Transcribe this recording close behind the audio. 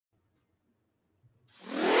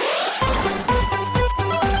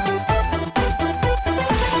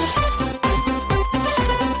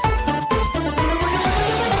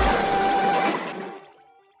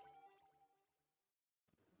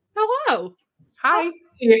Hi.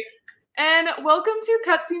 And welcome to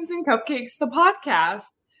Cutscenes and Cupcakes, the podcast.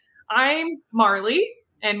 I'm Marley,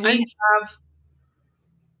 and I'm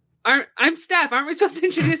Steph. Aren't we supposed to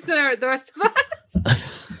introduce the rest of us?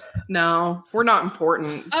 No, we're not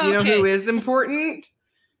important. Do you know who is important?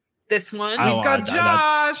 This one. We've got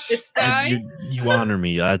Josh. This guy. You honor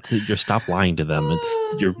me. You're stop lying to them.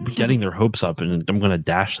 You're getting their hopes up, and I'm going to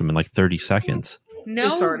dash them in like 30 seconds.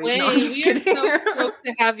 No way. No, I'm just we are kidding. so stoked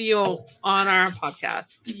to have you on our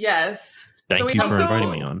podcast. yes. Thank you for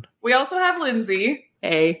inviting me on. We also have Lindsay,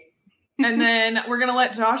 Hey. and then we're going to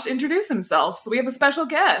let Josh introduce himself. So we have a special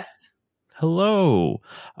guest. Hello.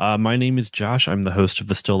 My name is Josh. I'm the host of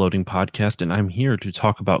the Still Loading podcast, and I'm here to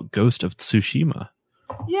talk about Ghost of Tsushima.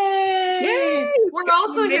 Yay! Yay! We're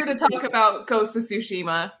also here to talk about Ghost of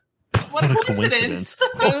Tsushima. What a coincidence.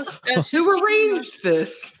 Who arranged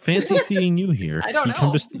this? Fancy seeing you here. I don't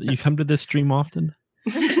know. You come to this stream often?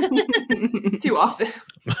 Too often.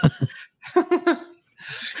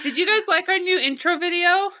 Did you guys like our new intro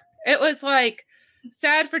video? It was like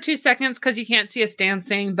sad for 2 seconds because you can't see us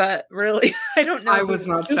dancing, but really, I don't know. I was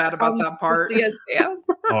not sad about that part. See us dance.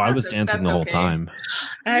 Oh, I was dancing the whole time.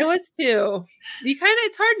 I was too.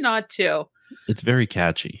 It's hard not to. It's very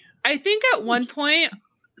catchy. I think at one point,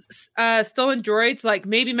 Stolen Droids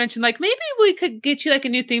maybe mentioned maybe we could get you a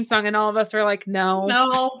new theme song, and all of us are like, no.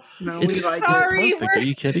 It's like sorry, it's perfect. Are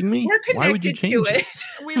you kidding me? We're connected Why would you change to it?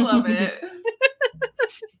 We love it.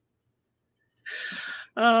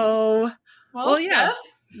 Oh, well, yeah. Steph,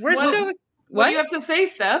 We're so. what do you have to say,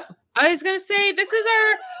 Steph? I was gonna say this is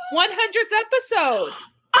our 100th episode.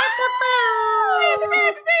 I'm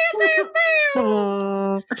gonna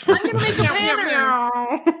make a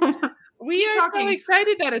banner. We are so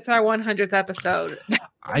excited that it's our 100th episode.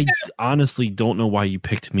 I honestly don't know why you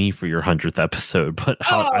picked me for your 100th episode, but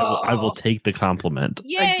I will take the compliment.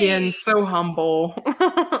 Yay. Again, so humble.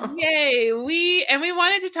 Yay! We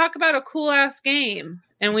wanted to talk about a cool ass game,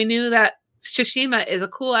 and we knew that Tsushima is a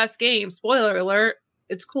cool ass game. Spoiler alert!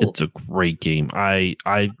 It's cool. It's a great game. I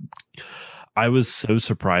was so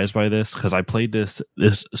surprised by this because I played this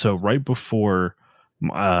so right before.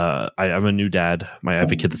 I'm a new dad. I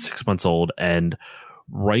have a kid that's 6 months old, and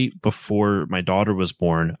right before my daughter was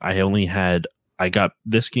born, I got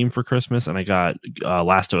this game for Christmas, and I got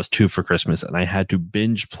Last of Us 2 for Christmas, and I had to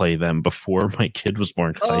binge play them before my kid was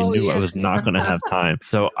born because I knew I was not going to have time.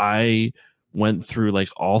 So I went through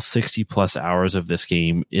all 60 plus hours of this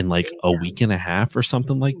game in a week and a half or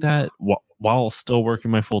something like that, while still working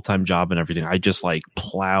my full-time job and everything. I just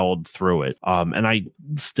plowed through it. And I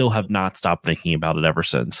still have not stopped thinking about it ever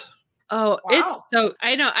since. Oh, wow. It's so,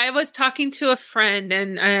 I know. I was talking to a friend,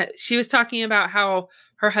 and she was talking about how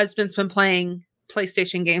her husband's been playing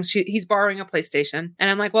PlayStation games. He's borrowing a PlayStation. And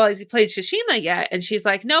I'm like, well, has he played Tsushima yet? And she's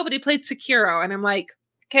like, no, but he played Sekiro. And I'm like,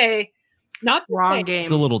 okay, not the Wrong same. game.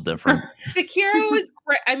 It's a little different. Sekiro is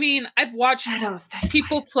great. I mean, I've watched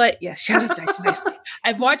people play. Yes, Shadows Die Twice.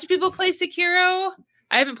 I've watched people play Sekiro.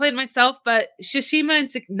 I haven't played myself, but Tsushima and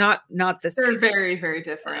not the same. They're very, very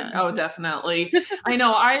different. Oh, definitely. I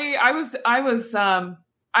know. I was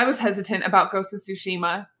hesitant about Ghost of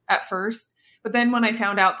Tsushima at first, but then when I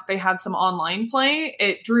found out that they had some online play,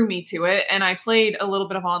 it drew me to it, and I played a little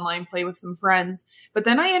bit of online play with some friends. But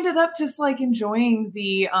then I ended up just enjoying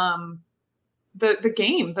the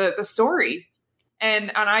game, the story,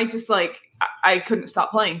 and I just I couldn't stop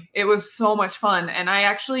playing. It was so much fun, and I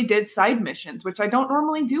actually did side missions, which I don't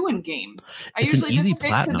normally do in games. I usually just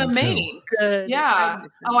stick to the main. Good. Yeah.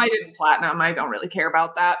 Oh, I didn't platinum. I don't really care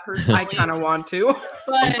about that personally. I kind of want to.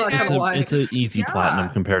 But It's an easy platinum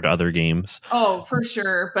compared to other games. Oh, for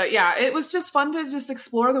sure. But yeah, it was just fun to just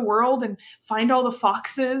explore the world and find all the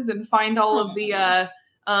foxes and find all of the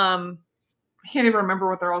I can't even remember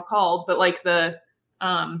what they're all called, but I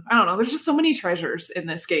don't know. There's just so many treasures in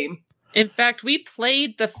this game. In fact, we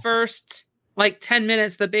played the first 10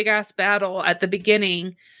 minutes, the big ass battle at the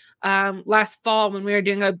beginning last fall when we were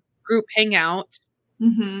doing a group hangout.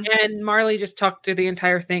 Mm-hmm. And Marley just talked through the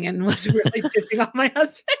entire thing and was really pissing off my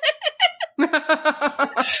husband.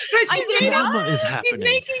 But she's making up.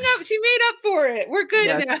 She made up for it. We're good.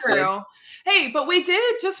 Yes, now. True. Hey, but we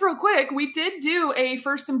did, just real quick, we did do a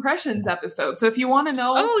first impressions episode. So if you want to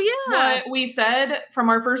know what we said from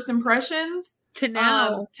our first impressions to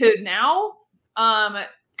now, go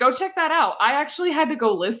check that out. I actually had to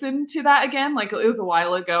go listen to that again. It was a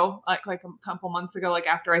while ago, like a couple months ago,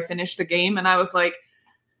 after I finished the game. And I was like,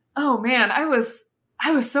 oh man, I was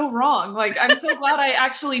so wrong. I'm so glad I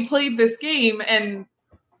actually played this game and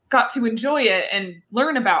got to enjoy it and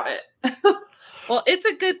learn about it. Well, it's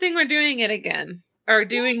a good thing we're doing it again. Or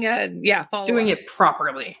doing doing it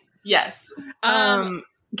properly. Yes. Can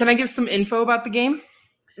I give some info about the game?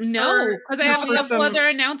 No, because I have a couple other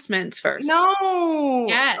announcements first. No.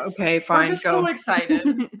 Yes. Okay, fine. We're just so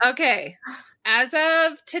excited. Okay. As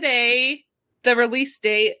of today, the release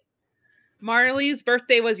date, Marley's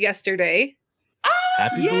birthday was yesterday.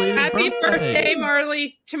 Happy birthday,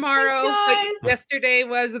 Marley! Tomorrow, thanks, but yesterday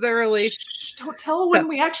was the release. Shh, don't tell when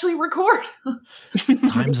we actually record.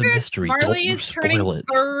 Time's a mystery. Marley Don't is turning spoil it.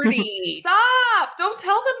 30. Stop! Don't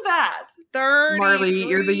tell them that. 30. Marley,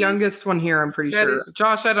 you're the youngest one here, I'm pretty sure.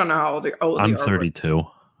 Josh, I don't know how old you are. I'm 32.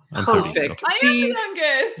 I'm Perfect. 32. I am the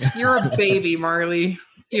youngest. You're a baby, Marley.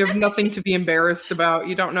 You have nothing to be embarrassed about.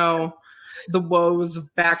 You don't know the woes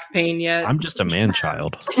of back pain yet. I'm just a man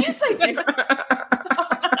child. Yes, I do.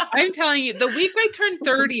 I'm telling you, the week I turned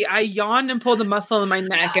 30, I yawned and pulled a muscle in my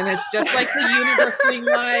neck, and it's just like the universe being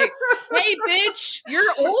like, "Hey, bitch, you're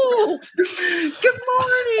old." Good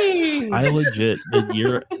morning. I legit, the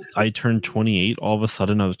year I turned 28, all of a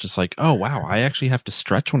sudden I was just like, oh, wow, I actually have to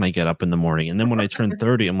stretch when I get up in the morning. And then when I turned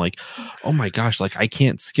 30, I'm like, oh my gosh, like I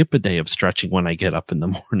can't skip a day of stretching when I get up in the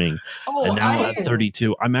morning. And now at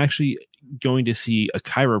 32, I'm actually going to see a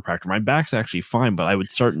chiropractor. My back's actually fine, but I would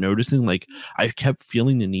start noticing like I kept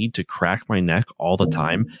feeling the need to crack my neck all the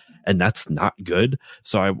time, and that's not good.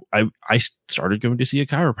 So I started going to see a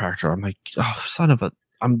chiropractor. I'm like, oh, son of a,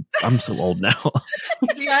 I'm so old now.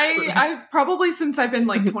 See, I've probably since I've been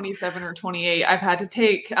like 27 or 28, I've had to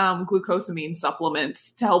take glucosamine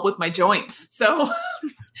supplements to help with my joints. So,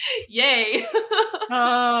 yay!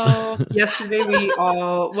 Oh, yesterday we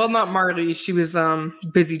all, well, not Marley. She was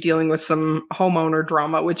busy dealing with some homeowner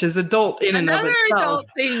drama, which is adult in and of itself.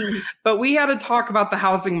 But we had to talk about the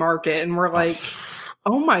housing market, and we're like,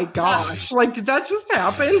 oh my gosh, like did that just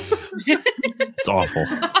happen? It's awful.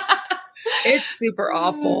 It's super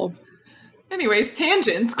awful. Anyways,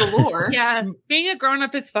 tangents galore. Yeah, being a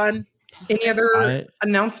grown-up is fun. Any other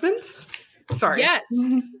announcements? Sorry. Yes.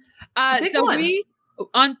 So we,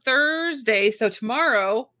 on Thursday, so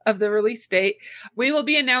tomorrow of the release date, we will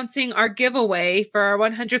be announcing our giveaway for our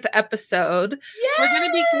 100th episode. Yay! We're going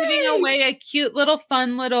to be giving away a cute little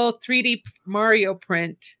fun little 3D Mario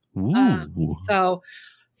print. So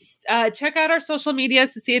check out our social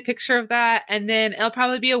medias to see a picture of that, and then it'll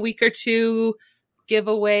probably be a week or two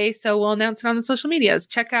giveaway, so we'll announce it on the social medias.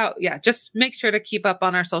 Check out, just make sure to keep up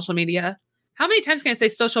on our social media. How many times can I say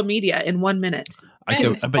social media in 1 minute? I bet you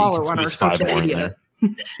can squeeze 5 more in there.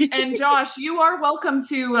 And Josh, you are welcome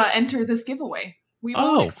to enter this giveaway. We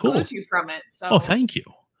will exclude you from it. So. Oh, thank you.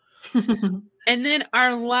 And then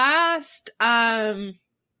our last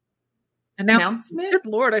announcement. Good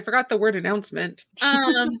Lord, I forgot the word announcement.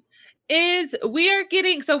 Is we are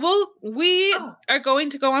getting, so we are going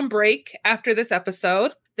to go on break after this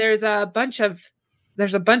episode. There's a bunch of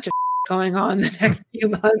going on the next few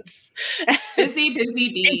months. Busy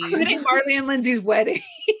bees. Including Marley and Lindsay's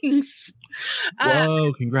weddings.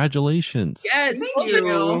 Whoa, congratulations. Yes, thank you.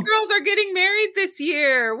 Girls are getting married this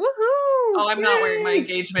year. Woohoo! Oh, I'm not wearing my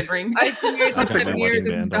engagement ring. I've been married for 7 years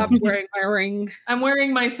and stopped wearing my ring. I'm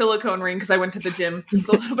wearing my silicone ring because I went to the gym just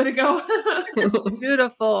a little bit ago.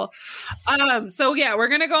 Beautiful. So yeah, we're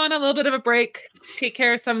gonna go on a little bit of a break, take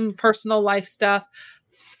care of some personal life stuff.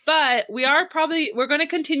 But we're going to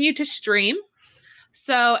continue to stream.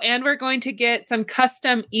 So, and we're going to get some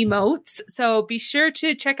custom emotes. So be sure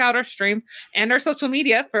to check out our stream and our social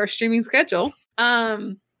media for our streaming schedule.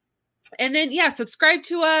 And then, subscribe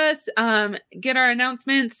to us, get our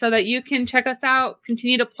announcements so that you can check us out,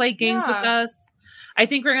 continue to play games with us. I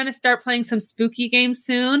think we're going to start playing some spooky games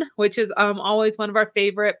soon, which is always one of our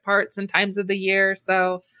favorite parts and times of the year.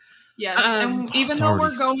 So, yes, and even though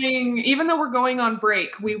we're going on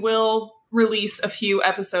break, we will release a few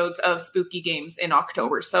episodes of spooky games in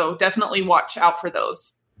October. So definitely watch out for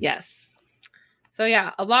those. Yes. So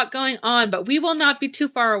yeah, a lot going on, but we will not be too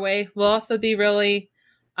far away. We'll also be really,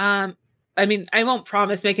 I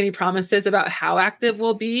won't make any promises about how active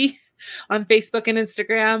we'll be on Facebook and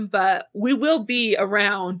Instagram, but we will be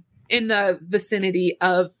around in the vicinity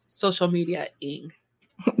of social media-ing.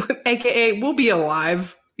 AKA, we'll be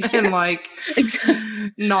alive. And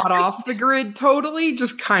not off the grid totally,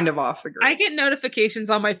 just kind of off the grid. I get notifications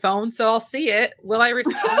on my phone, so I'll see it. Will I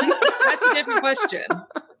respond? That's a different question.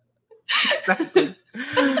 Exactly.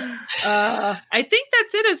 I think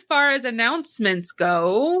that's it as far as announcements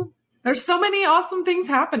go. There's so many awesome things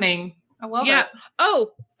happening. I love it. Oh,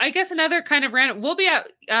 I guess another kind of random. We'll be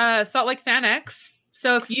at Salt Lake FanX.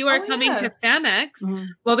 So if you are coming to FanX,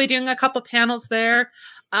 we'll be doing a couple panels there.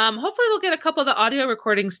 Hopefully we'll get a couple of the audio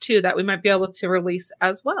recordings too that we might be able to release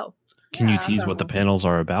as well. Can you tease what the panels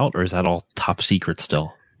are about, or is that all top secret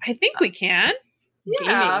still? I think we can.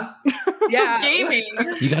 Yeah. Yeah. Gaming.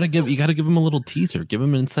 You gotta give them a little teaser. Give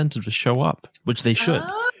them an incentive to show up, which they should.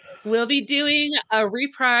 We'll be doing a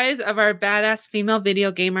reprise of our badass female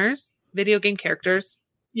video game characters.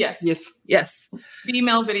 Yes.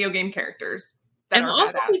 Female video game characters. And we'll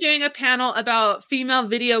also be doing a panel about female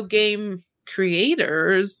video game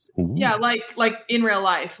creators. Ooh. Yeah, like in real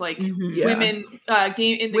life, like women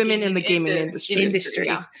in the gaming industry.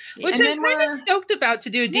 Yeah. Which I'm kind of stoked about, to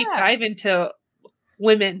do a deep dive into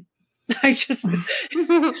women. I just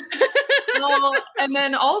well, and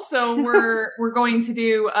then also we're going to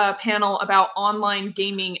do a panel about online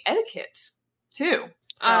gaming etiquette too.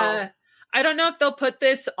 So I don't know if they'll put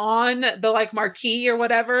this on the like marquee or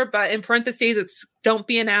whatever, but in parentheses it's "Don't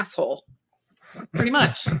be an asshole." Pretty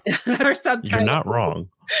much. Or subtitle. You're not wrong.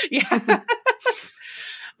 Yeah.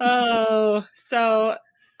 So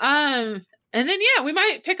and then we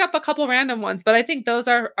might pick up a couple random ones, but I think those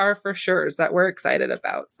are for sures that we're excited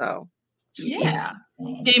about. So yeah,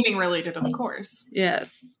 gaming related, of course.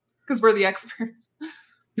 Yes, because we're the experts.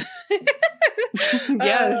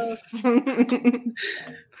 Yes.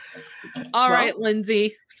 All right,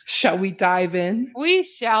 Lindsay. Shall we dive in? We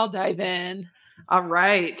shall dive in. All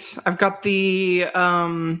right. I've got the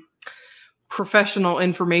professional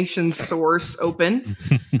information source open.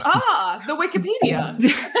 The Wikipedia.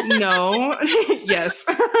 No. Yes.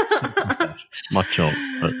 Much.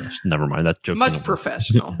 Never mind. That joke. Much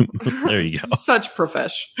professional. There you go. Such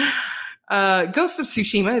profession. Ghost of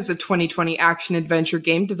Tsushima is a 2020 action-adventure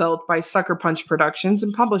game developed by Sucker Punch Productions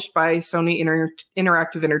and published by Sony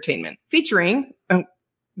Interactive Entertainment. Featuring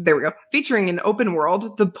an open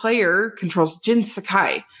world, the player controls Jin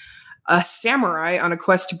Sakai, a samurai on a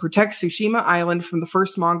quest to protect Tsushima Island from the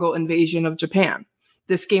first Mongol invasion of Japan.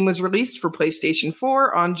 This game was released for PlayStation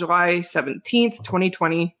 4 on July 17th,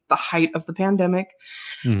 2020, the height of the pandemic.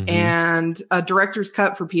 Mm-hmm. And a director's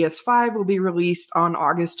cut for PS5 will be released on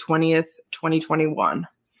August 20th, 2021.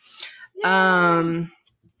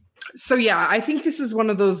 So yeah, I think this is one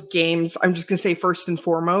of those games, I'm just going to say first and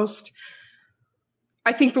foremost,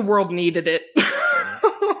 I think the world needed it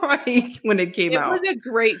when it came out. It was a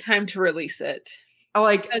great time to release it.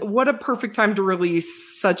 What a perfect time to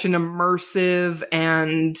release such an immersive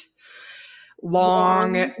and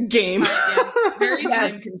long game. Yes, very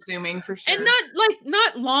time consuming for sure. And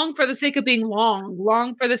not long for the sake of being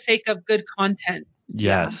long for the sake of good content.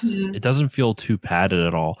 Yes. Mm-hmm. It doesn't feel too padded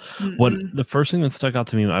at all. Mm-hmm. What the first thing that stuck out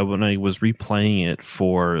to me when I was replaying it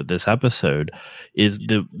for this episode is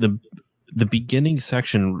the beginning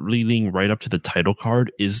section leading right up to the title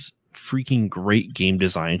card is freaking great game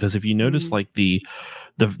design, because if you notice, like the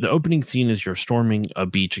opening scene is you're storming a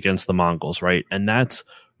beach against the Mongols, right? And that's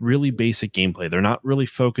really basic gameplay. They're not really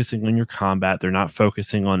focusing on your combat. They're not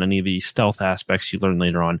focusing on any of the stealth aspects you learn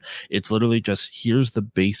later on. It's literally just, here's the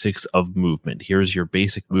basics of movement. Here's your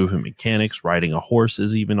basic movement mechanics. Riding a horse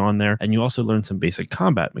is even on there. And you also learn some basic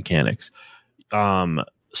combat mechanics.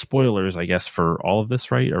 Spoilers, I guess, for all of this,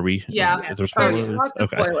 right? Are we? Yeah. Is there spoilers?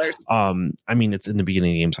 Okay. Spoilers. I mean, it's in the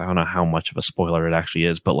beginning of the game, so I don't know how much of a spoiler it actually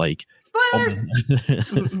is, but like, spoilers.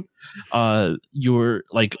 You're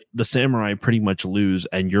like, the samurai pretty much lose,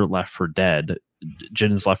 and you're left for dead.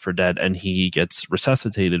 Jin is left for dead, and he gets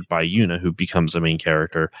resuscitated by Yuna, who becomes the main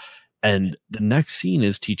character. And the next scene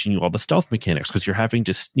is teaching you all the stealth mechanics, because you're having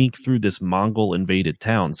to sneak through this Mongol invaded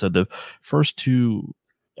town. So the first two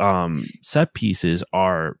set pieces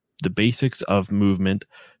are the basics of movement,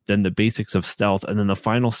 then the basics of stealth, and then the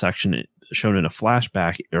final section shown in a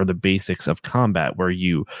flashback are the basics of combat, where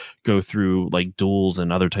you go through like duels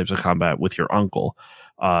and other types of combat with your uncle.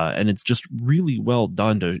 And it's just really well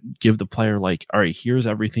done to give the player like, all right, here's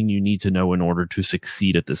everything you need to know in order to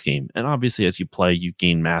succeed at this game. And obviously as you play, you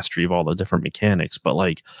gain mastery of all the different mechanics, but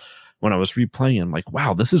like, when I was replaying, I'm like,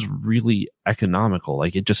 wow, this is really economical.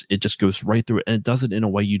 Like it just goes right through it, and it does it in a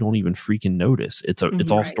way you don't even freaking notice. It's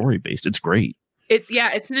all story based. It's great. It's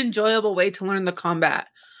an enjoyable way to learn the combat.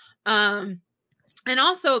 And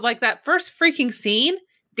also like that first freaking scene,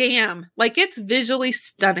 damn, like it's visually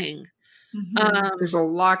stunning. Mm-hmm. There's a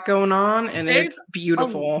lot going on, and it's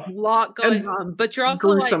beautiful. A lot going on, but you're also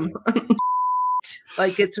gruesome.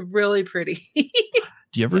 Like it's really pretty.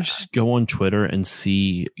 Do you ever just go on Twitter and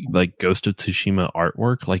see like Ghost of Tsushima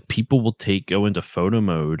artwork? Like people will go into photo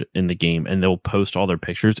mode in the game and they'll post all their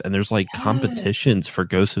pictures, and there's like competitions for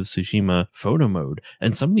Ghost of Tsushima photo mode.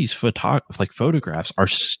 And some of these photographs are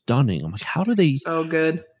stunning. I'm like, how do they? So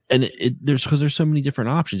good. And there's so many different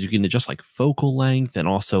options. You can adjust like focal length and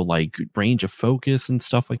also like range of focus and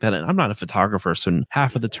stuff like that. And I'm not a photographer, so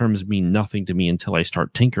half of the terms mean nothing to me until I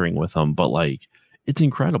start tinkering with them. But like, it's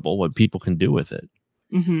incredible what people can do with it.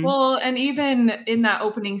 Mm-hmm. Well, and even in that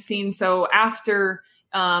opening scene, so after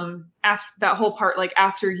that whole part, like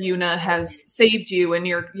after Yuna has saved you and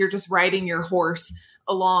you're just riding your horse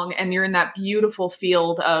along and you're in that beautiful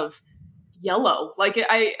field of yellow, like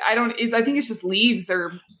I think it's just leaves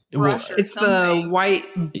or brush or it's something. The white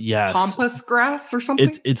pampas grass or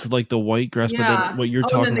something. It's like the white grass, but then what you're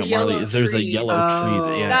talking about, Marley, is there's a yellow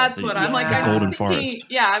trees. Yeah, that's what I'm like.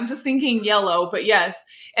 I'm just thinking yellow, but yes,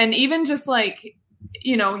 and even just like,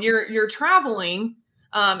 you know, you're traveling.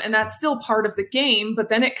 And that's still part of the game, but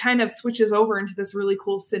then it kind of switches over into this really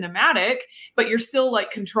cool cinematic, but you're still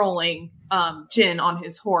like controlling Jin on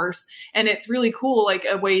his horse. And it's really cool, like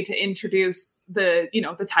a way to introduce the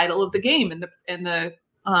title of the game and the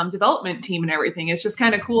development team and everything. It's just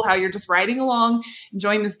kind of cool how you're just riding along,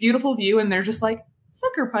 enjoying this beautiful view, and they're just like,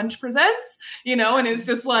 Sucker Punch presents, you know, and it's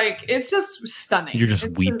just stunning. You're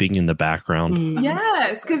just weeping in the background.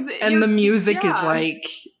 Yes, and the music is like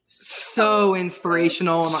so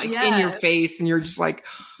inspirational and like in your face, and you're just like,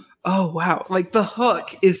 oh wow, like the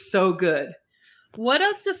hook is so good. What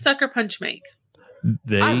else does Sucker Punch make?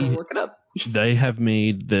 I will look it up. They have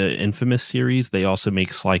made the Infamous series. They also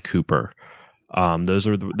make Sly Cooper. Those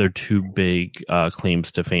are their two big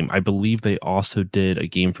claims to fame. I believe they also did a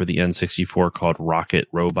game for the N64 called Rocket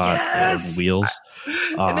Robot on Wheels.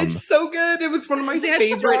 And it's so good. It was one of my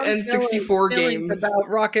favorite N64 games. About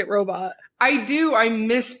Rocket Robot. I do. I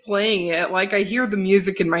miss playing it. Like, I hear the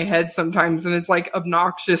music in my head sometimes, and it's like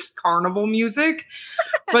obnoxious carnival music,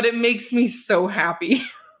 but it makes me so happy.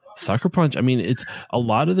 Sucker Punch, I mean, it's a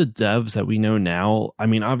lot of the devs that we know now. I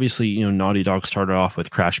mean, obviously, you know, Naughty Dog started off with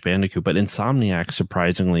Crash Bandicoot, but Insomniac,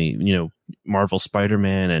 surprisingly, you know, Marvel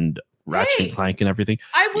Spider-Man and Ratchet and Clank and everything.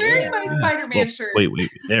 I'm wearing my Spider-Man shirt. Wait,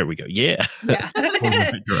 there we go. Yeah.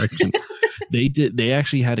 Direction. They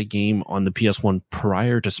actually had a game on the PS1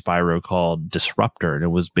 prior to Spyro called Disruptor, and it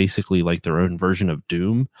was basically like their own version of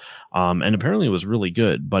Doom. And apparently it was really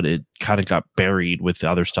good, but it kind of got buried with the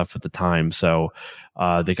other stuff at the time. So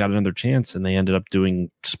they got another chance, and they ended up doing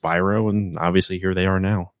Spyro, and obviously here they are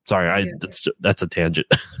now. Sorry, that's a tangent.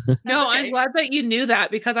 No, I'm glad that you knew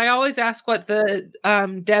that, because I always ask what the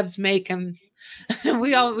devs make, and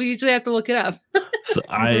we usually have to look it up. So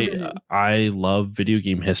I love video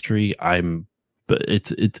game history. But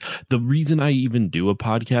it's the reason I even do a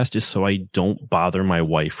podcast is so I don't bother my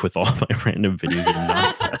wife with all my random video game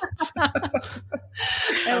nonsense.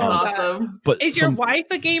 That's awesome. But is your wife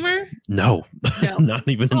a gamer? No. Not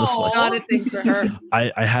even in the slightest. Not a thing for her.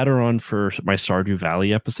 I had her on for my Stardew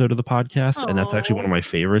Valley episode of the podcast, and that's actually one of my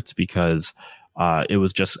favorites because it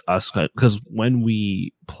was just us, because when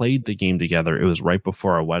we played the game together, it was right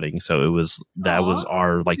before our wedding, so was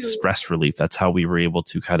our like stress relief. That's how we were able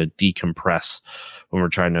to kind of decompress when we're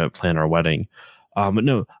trying to plan our wedding. But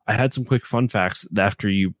no, I had some quick fun facts after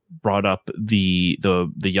you brought up the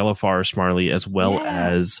Yellow Forest, Marley, as well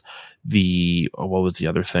as what was the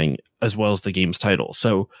other thing, as well as the game's title.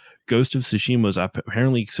 So Ghost of Tsushima was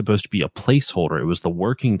apparently supposed to be a placeholder. It was the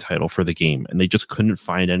working title for the game, and they just couldn't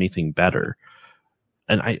find anything better.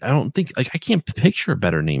 And I don't think, like, I can't picture a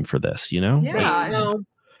better name for this, you know? Yeah, no,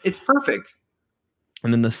 it's perfect.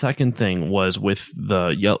 And then the second thing was with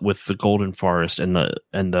the Golden Forest and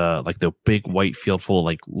the like the big white field full of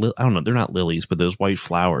like I don't know, they're not lilies, but those white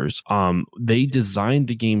flowers. They designed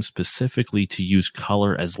the game specifically to use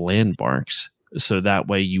color as landmarks, so that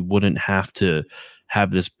way you wouldn't have to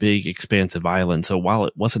have this big expansive island. So while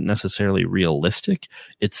it wasn't necessarily realistic,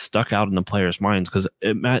 it stuck out in the players' minds because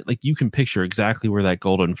like you can picture exactly where that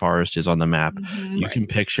Golden Forest is on the map. Mm-hmm. You can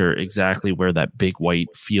picture exactly where that big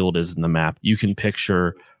white field is in the map. You can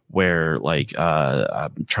picture where, like,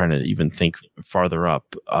 I'm trying to even think farther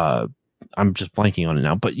up. I'm just blanking on it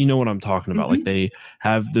now, but you know what I'm talking about. Mm-hmm. Like, they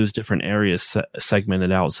have those different areas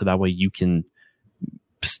segmented out so that way you can,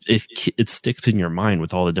 it sticks in your mind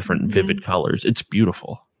with all the different vivid colors. It's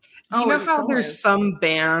beautiful. Do you know how there's some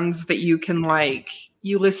bands that you can, like,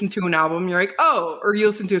 you listen to an album, you're like, oh, or you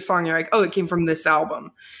listen to a song, you're like, oh, it came from this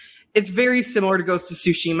album. It's very similar to Ghost of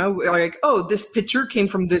Tsushima. We're like, oh, this picture came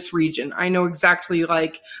from this region. I know exactly,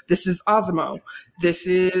 like, this is Azamo. This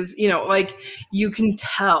is, you know, like, you can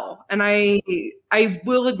tell. And I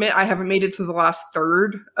will admit I haven't made it to the last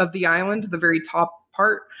third of the island, the very top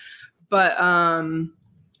part. But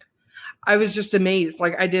I was just amazed.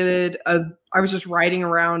 Like, I was just riding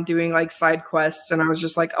around doing, like, side quests, and I was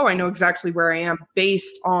just like, oh, I know exactly where I am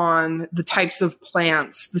based on the types of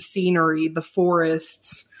plants, the scenery, the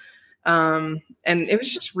forests. And it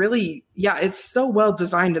was just really, it's so well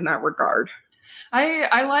designed in that regard.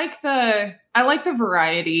 I like the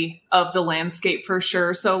variety of the landscape for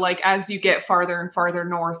sure. So like as you get farther and farther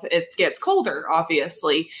north, it gets colder,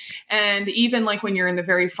 obviously. And even like when you're in the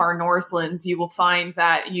very far northlands, you will find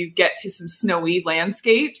that you get to some snowy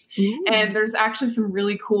landscapes. And there's actually some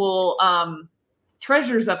really cool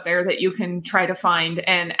treasures up there that you can try to find.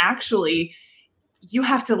 And actually you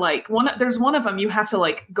have to there's one of them you have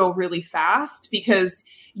to go really fast because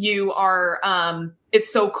you are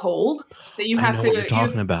it's so cold that you have to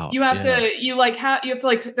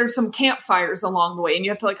there's some campfires along the way and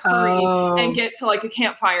you have to hurry and get to a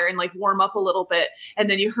campfire and warm up a little bit, and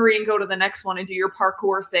then you hurry and go to the next one and do your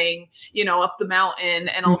parkour thing, up the mountain,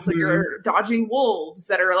 and also you're dodging wolves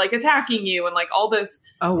that are attacking you and all this.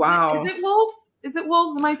 Oh wow. Is it wolves? Is it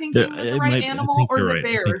wolves? Am I thinking of the right animal, or is it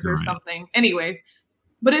bears or something? Anyways.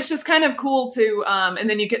 But it's just kind of cool to, and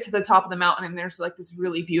then you get to the top of the mountain and there's this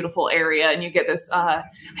really beautiful area and you get this, I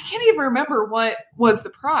can't even remember what was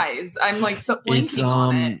the prize. I'm blanking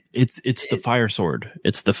on it. It's the fire sword.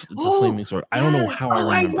 It's the flaming sword. I don't know how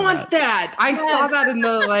I remember want that. I saw that in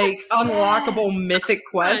the unlockable mythic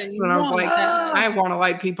quests and I was like, I want to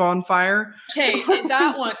light people on fire. Okay,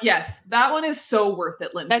 that one, yes, that one is so worth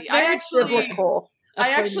it, Lindsay. That's very biblical.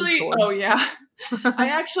 Oh yeah. I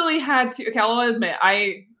actually had to, okay, I'll admit,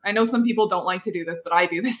 I know some people don't like to do this, but I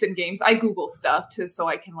do this in games. I Google stuff so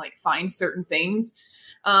I can find certain things.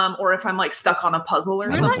 Or if I'm stuck on a puzzle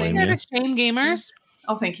or something. You're not to shame gamers.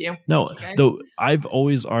 Oh, thank you. No, though I've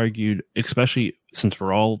always argued, especially since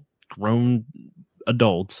we're all grown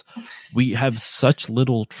adults, we have such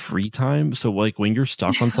little free time. So when you're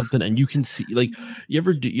stuck on something and you can see,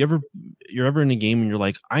 you're ever in a game and you're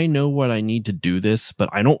like, I know what I need to do this, but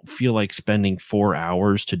I don't feel like spending 4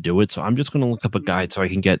 hours to do it. So I'm just going to look up a guide so I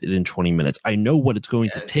can get it in 20 minutes. I know what it's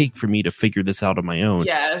going to take for me to figure this out on my own.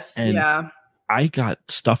 Yes. And I got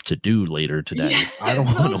stuff to do later today. Yes, I don't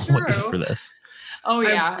want to wait for this. Oh,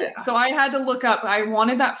 yeah. So I had to look up, I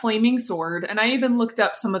wanted that flaming sword. And I even looked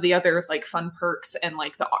up some of the other fun perks and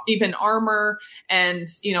even armor and,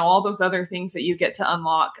 all those other things that you get to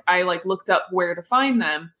unlock. I looked up where to find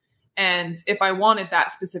them. And if I wanted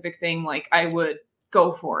that specific thing, I would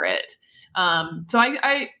go for it. So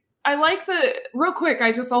I like real quick,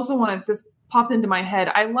 I just also wanted, this popped into my head.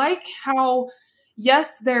 I like how,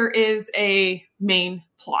 yes, there is a main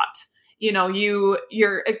plot.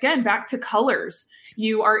 You're again back to colors.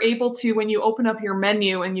 You are able to, when you open up your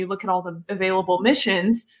menu and you look at all the available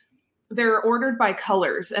missions, they're ordered by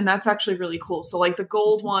colors, and that's actually really cool. So the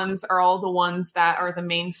gold ones are all the ones that are the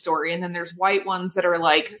main story, and then there's white ones that are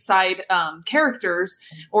side characters,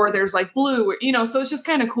 or there's blue, so it's just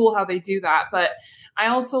kind of cool how they do that. But I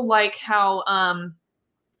also like how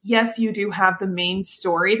yes, you do have the main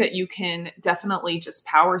story that you can definitely just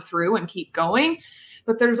power through and keep going.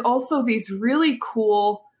 But there's also these really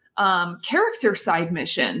cool character side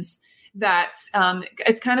missions that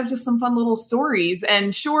it's kind of just some fun little stories.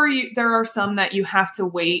 And sure, there are some that you have to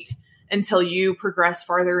wait until you progress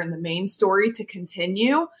farther in the main story to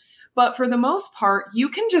continue. But for the most part, you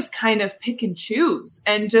can just kind of pick and choose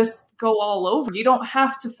and just go all over. You don't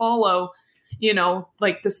have to follow,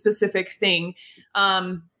 the specific thing,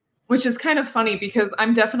 which is kind of funny because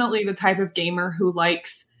I'm definitely the type of gamer who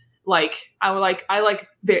likes I like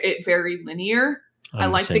it very linear. I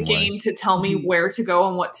like the game to tell me where to go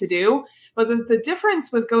and what to do. But the difference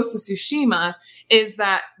with Ghost of Tsushima is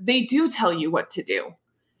that they do tell you what to do.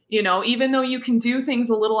 Even though you can do things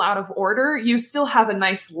a little out of order, you still have a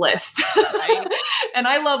nice list. Right? And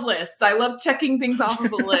I love lists. I love checking things off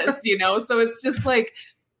of a list, So it's just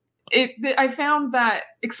I found that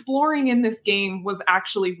exploring in this game was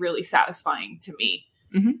actually really satisfying to me.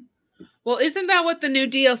 Mm-hmm. Well, isn't that what the new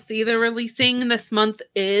DLC they're releasing this month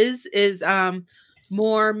is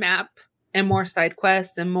more map and more side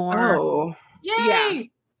quests and more? Oh, yay! Yeah.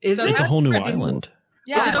 It's a whole new island.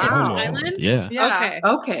 Yeah, it's a whole new island. Yeah.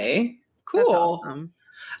 Okay. Cool. Awesome.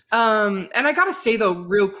 And I gotta say though,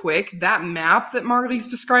 real quick, that map that Marley's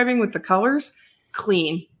describing with the colors,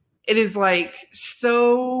 clean. It is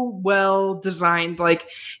so well designed.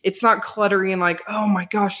 It's not cluttery and oh my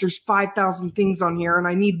gosh, there's 5,000 things on here and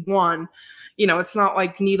I need one. It's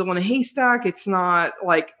not needle in a haystack. It's not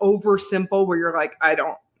over simple where you're I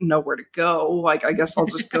don't know where to go. I guess I'll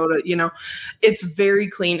just go to, it's very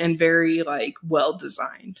clean and very well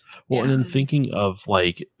designed. Well, and then thinking of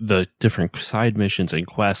the different side missions and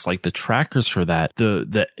quests, the trackers for that,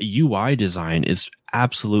 the UI design is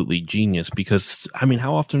absolutely genius because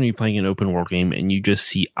how often are you playing an open world game and you just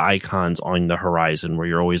see icons on the horizon where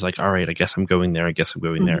you're always all right, I guess I'm going there.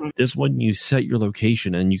 This one, you set your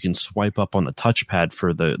location and you can swipe up on the touchpad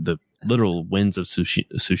for the literal winds of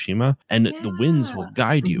Tsushima, and the winds will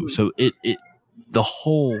guide you. So the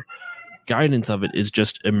whole guidance of it is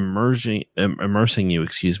just immersing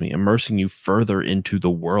you further into the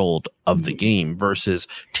world of the game versus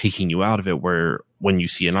taking you out of it, where when you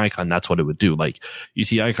see an icon, that's what it would do. Like, you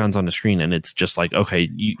see icons on the screen and it's just like, okay,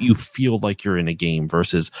 you feel like you're in a game,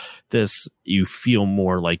 versus this, you feel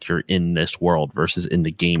more like you're in this world versus in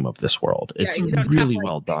the game of this world. It's really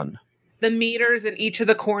well done. The meters in each of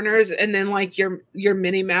the corners, and then like your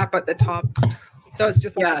mini map at the top. So it's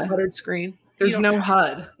just like a cluttered screen. There's no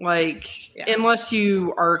HUD, unless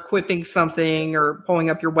you are equipping something or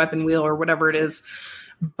pulling up your weapon wheel or whatever it is.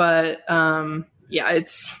 But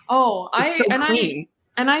it's so clean.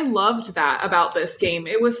 I loved that about this game.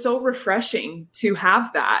 It was so refreshing to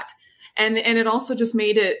have that, and it also just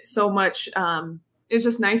made it so much. It's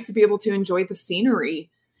just nice to be able to enjoy the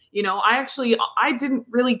scenery. You know, I didn't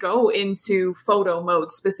really go into photo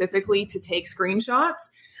mode specifically to take screenshots.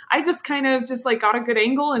 I just kind of just like got a good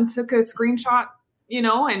angle and took a screenshot, you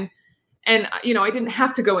know, and you know, I didn't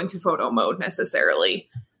have to go into photo mode necessarily,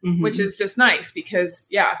 which is just nice because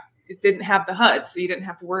it didn't have the HUD, so you didn't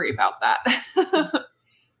have to worry about that.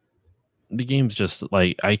 The game's just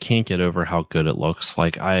like, I can't get over how good it looks.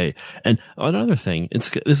 Like, and another thing,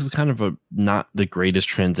 this is kind of not the greatest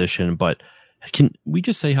transition, but can we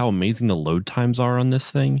just say how amazing the load times are on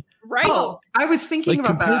this thing? Right. Oh, I was thinking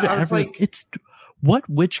about that. I was like, it's what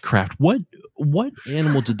witchcraft, what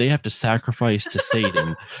animal did they have to sacrifice to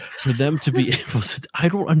Satan for them to be able to? I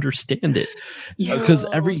don't understand it. Because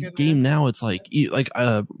every game now, it's like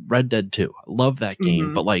Red Dead 2. I love that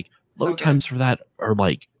game, but like load times for that are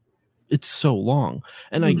like, it's so long.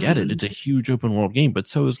 And I get it. It's a huge open world game, but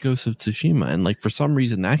so is Ghost of Tsushima. And like, for some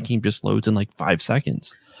reason, that game just loads in like 5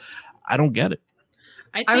 seconds. I don't get it.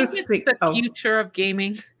 I think it's the future of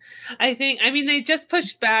gaming. I mean, they just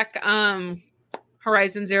pushed back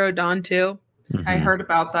Horizon Zero Dawn 2. I heard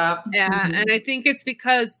about that. Yeah, and I think it's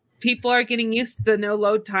because people are getting used to the no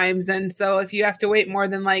load times, and so if you have to wait more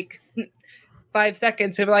than like 5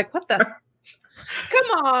 seconds, people are like, what the?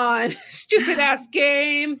 Come on, stupid ass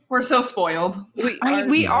game. We're so spoiled.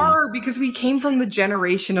 We are, because we came from the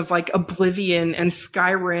generation of like Oblivion and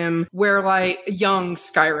Skyrim, where like young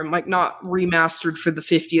Skyrim, like not remastered for the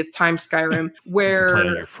 50th time Skyrim, where play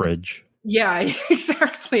on your fridge. Yeah,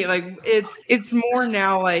 exactly. Like it's more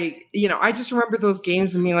now like, you know, I just remember those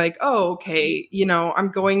games and being like, oh, okay, you know,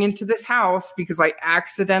 I'm going into this house because I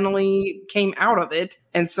accidentally came out of it.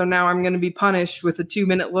 And so now I'm going to be punished with a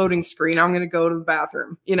 2-minute loading screen. I'm going to go to the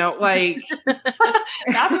bathroom, you know, like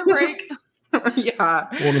bathroom break. Yeah.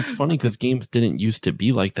 Well, it's funny because games didn't used to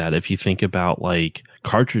be like that. If you think about like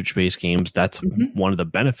cartridge-based games, that's one of the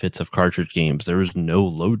benefits of cartridge games. There was no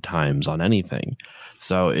load times on anything.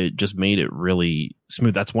 So it just made it really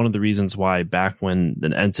smooth. That's one of the reasons why back when the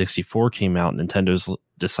N64 came out, Nintendo's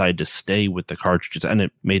decided to stay with the cartridges, and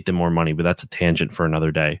it made them more money, but that's a tangent for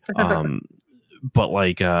another day. But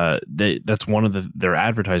like that's one of their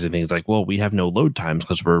advertising things, like, well, we have no load times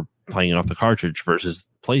because we're playing it off the cartridge, versus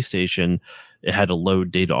PlayStation, it had to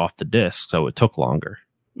load data off the disc, so it took longer.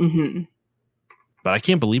 But I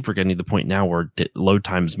can't believe we're getting to the point now where load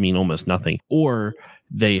times mean almost nothing, or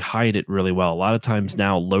they hide it really well. A lot of times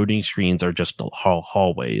now, loading screens are just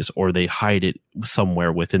hallways, or they hide it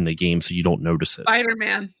somewhere within the game so you don't notice it.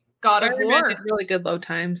 Spider-Man. God of War had really good load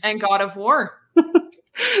times. And God of War.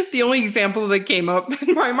 The only example that came up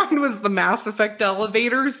in my mind was the Mass Effect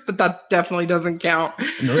elevators, but that definitely doesn't count.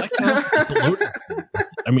 No, that counts.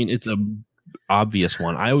 It's a obvious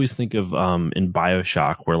one. I always think of in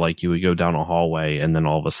BioShock, where like you would go down a hallway and then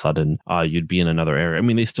all of a sudden you'd be in another area. I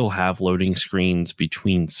mean, they still have loading screens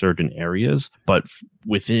between certain areas, but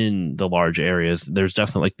within the large areas, there's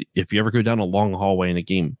definitely, like, if you ever go down a long hallway in a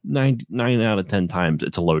game, 9 out of 10 times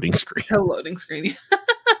it's a loading screen. A loading screen.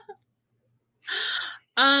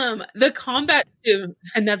 The combat too.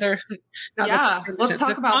 Let's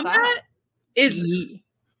talk about that.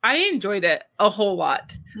 I enjoyed it a whole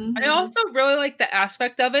lot. I also really like the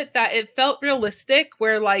aspect of it that it felt realistic,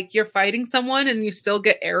 where like you're fighting someone and you still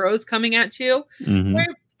get arrows coming at you.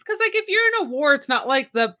 Because like if you're in a war, it's not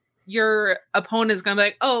like your opponent is gonna be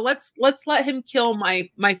like, oh, let's let him kill my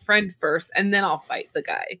friend first and then I'll fight the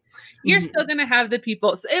guy. You're still gonna have the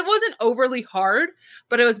people. So it wasn't overly hard,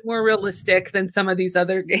 but it was more realistic than some of these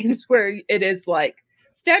other games where it is like,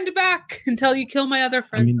 stand back until you kill my other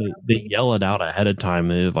friend. I mean, they yell it out ahead of time.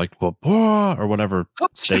 They're like, or whatever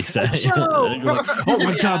they say. And you're like, oh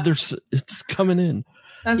my God, it's coming in.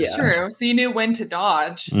 That's true. So you knew when to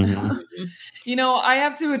dodge. You know, I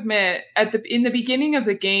have to admit, in the beginning of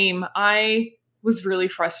the game, I was really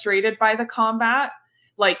frustrated by the combat,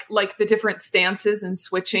 like the different stances and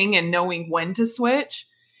switching and knowing when to switch.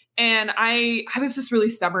 And I was just really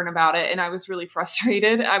stubborn about it, and I was really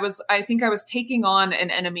frustrated. I think I was taking on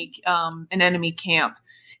an enemy camp,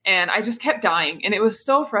 and I just kept dying, and it was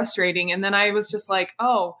so frustrating. And then I was just like,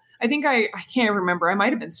 oh, I think I can't remember. I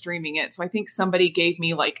might have been streaming it. So I think somebody gave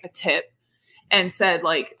me like a tip and said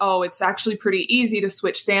like, oh, it's actually pretty easy to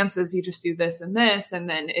switch stances. You just do this and this. And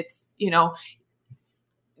then it's,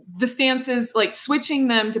 the stances, like switching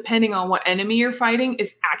them depending on what enemy you're fighting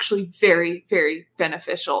is actually very, very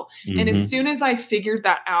beneficial. Mm-hmm. And as soon as I figured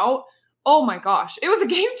that out, oh my gosh, it was a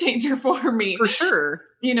game changer for me. For sure.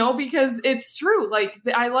 Because it's true. Like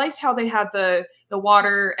I liked how they had the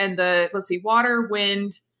water and water,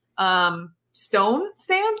 wind, stone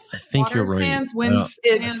stance. I think water you're right. Stands, wind,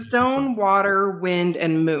 It's stone, water, wind,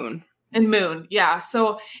 and moon. And moon. Yeah.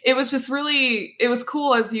 So it was just really, it was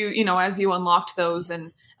cool as you unlocked those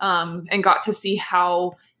and got to see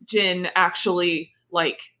how Jin actually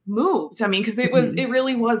like moved. I mean, because it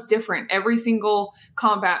really was different. Every single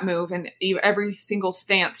combat move and every single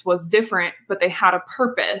stance was different, but they had a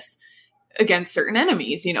purpose against certain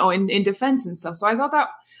enemies, in defense and stuff. So I thought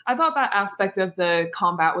that aspect of the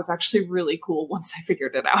combat was actually really cool once I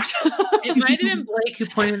figured it out. It might have been Blake who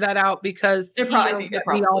pointed that out because it probably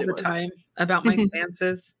all the time about my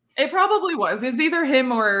stances. It probably was. It's either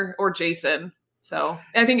him or Jason. So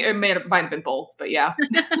I think it might have been both, but yeah.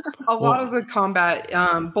 A lot of the combat,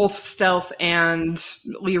 both stealth and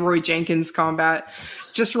Leroy Jenkins combat,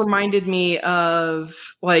 just reminded me of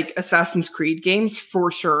like Assassin's Creed games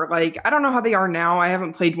for sure. Like, I don't know how they are now. I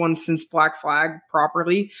haven't played one since Black Flag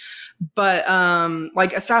properly, but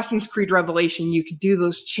like Assassin's Creed Revelation, you could do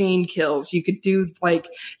those chain kills. You could do like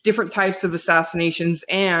different types of assassinations,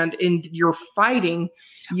 and in your fighting,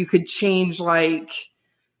 you could change like,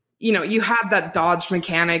 you had that dodge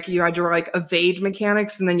mechanic, you had your like evade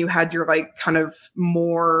mechanics, and then you had your like kind of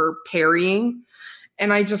more parrying.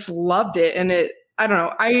 And I just loved it. And I don't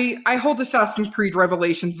know, I hold Assassin's Creed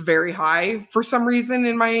Revelations very high for some reason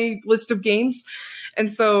in my list of games.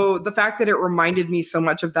 And so the fact that it reminded me so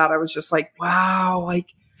much of that, I was just like, wow,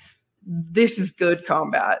 like this is good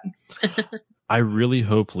combat. I really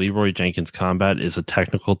hope Leroy Jenkins combat is a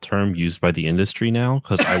technical term used by the industry now,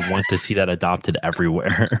 because I want to see that adopted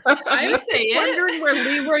everywhere. I was wondering where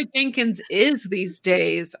Leroy Jenkins is these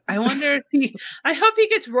days. I wonder if I hope he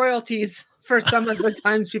gets royalties for some of the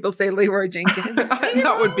times people say Leroy Jenkins.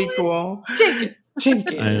 That would be cool. Jenkins.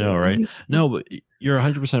 I know, right? No, but you're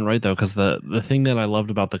 100% right, though, because the thing that I loved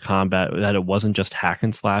about the combat, that it wasn't just hack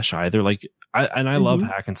and slash either. Like, I love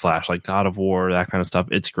hack and slash, like God of War, that kind of stuff.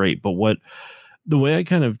 It's great. But the way I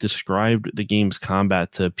kind of described the game's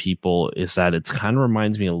combat to people is that it kind of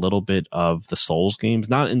reminds me a little bit of the Souls games,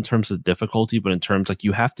 not in terms of difficulty, but in terms like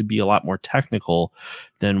you have to be a lot more technical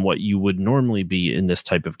than what you would normally be in this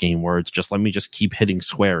type of game, where it's just, let me just keep hitting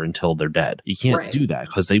square until they're dead. You can't do that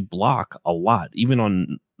because they block a lot, even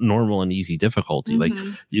on normal and easy difficulty. Like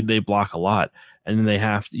they block a lot, and then they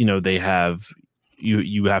have,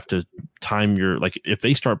 you have to time your, like, if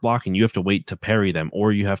they start blocking, you have to wait to parry them,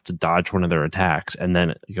 or you have to dodge one of their attacks and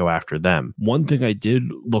then go after them. One thing I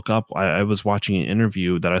did look up, I was watching an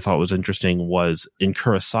interview that I thought was interesting, was in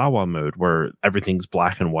Kurosawa mode, where everything's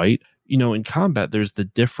black and white. In combat, there's the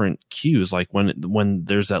different cues, like when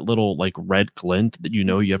there's that little like red glint that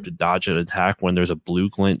you have to dodge an attack. When there's a blue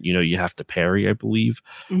glint, you have to parry, I believe.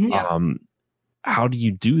 Mm-hmm. How do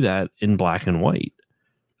you do that in black and white?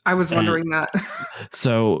 I was wondering that.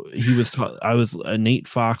 So he was, Nate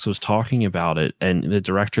Fox was talking about it, and the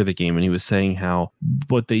director of the game, and he was saying how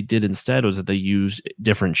what they did instead was that they used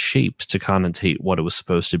different shapes to connotate what it was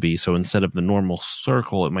supposed to be. So instead of the normal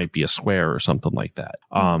circle, it might be a square or something like that.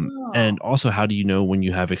 And also, how do you know when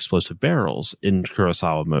you have explosive barrels in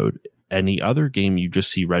Kurosawa mode? Any other game, you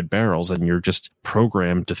just see red barrels, and you're just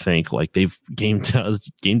programmed to think like game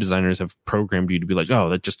designers have programmed you to be like, oh,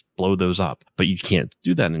 that just blow those up. But you can't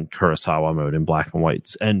do that in Kurosawa mode in black and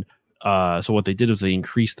whites. And so what they did was they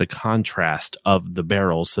increased the contrast of the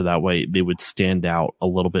barrels, so that way they would stand out a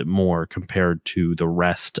little bit more compared to the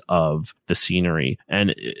rest of the scenery.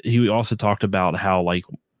 And he also talked about how like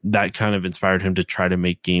that kind of inspired him to try to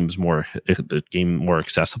make the game more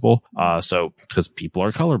accessible. So because people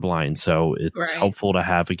are colorblind, so it's helpful to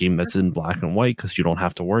have a game that's in black and white, because you don't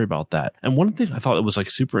have to worry about that. And one thing I thought it was like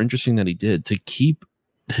super interesting that he did to keep,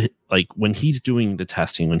 like, when he's doing the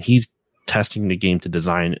testing, when he's testing the game to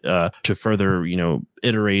design, to further,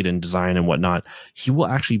 iterate and design and whatnot, he will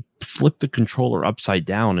actually flip the controller upside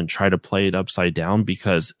down and try to play it upside down,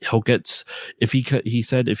 because he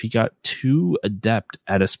said if he got too adept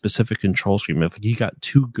at a specific control scheme, if he got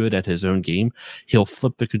too good at his own game, he'll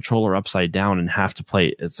flip the controller upside down and have to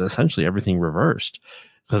play, it's essentially everything reversed,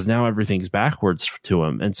 because now everything's backwards to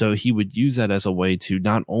him. And so he would use that as a way to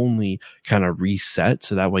not only kind of reset,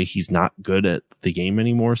 so that way he's not good at the game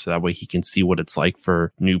anymore, so that way he can see what it's like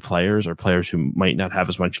for new players or players who might not have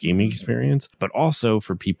as much gaming experience, but also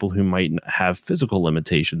for people who might have physical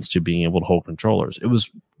limitations to being able to hold controllers. It was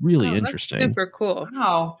really interesting. That's super cool.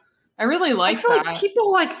 Wow. I really like that. Like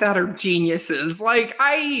people like that are geniuses. Like,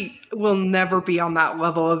 I will never be on that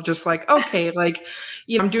level of just like, okay, like,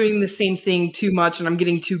 I'm doing the same thing too much and I'm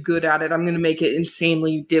getting too good at it, I'm going to make it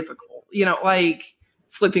insanely difficult. Like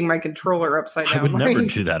flipping my controller upside down. I would never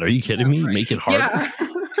do that. Are you kidding me? Right. Make it hard. Yeah.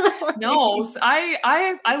 No,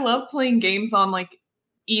 I love playing games on like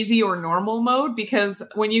easy or normal mode, because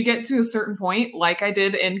when you get to a certain point, like I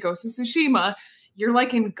did in Ghost of Tsushima, you're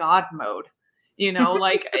like in God mode.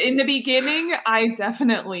 Like in the beginning, I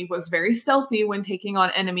definitely was very stealthy when taking on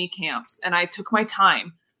enemy camps, and I took my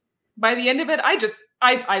time. By the end of it,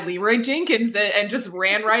 I Leroy Jenkins and just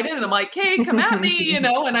ran right in, and I'm like, hey, come at me, and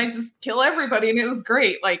I just kill everybody, and it was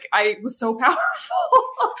great. Like, I was so powerful.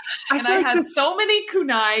 And I had so many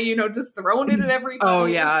kunai, just throwing it at everybody. Oh,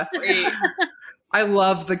 yeah. I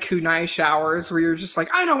love the kunai showers where you're just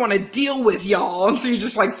like, I don't want to deal with y'all. And so you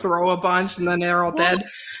just like throw a bunch and then they're all dead.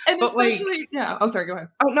 And but especially, yeah. Oh, sorry, go ahead.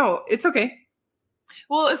 Oh, no, it's okay.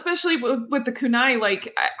 Well, especially with the kunai,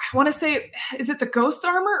 like I want to say, is it the ghost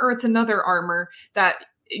armor or it's another armor that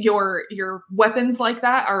your weapons like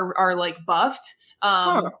that are like buffed?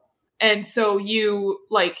 And so you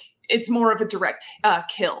like, it's more of a direct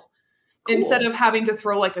kill. Cool. Instead of having to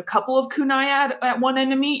throw like a couple of kunai at one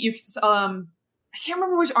enemy, you I can't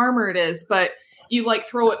remember which armor it is, but you like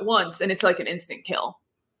throw it once and it's like an instant kill.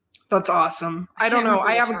 That's awesome. I don't know.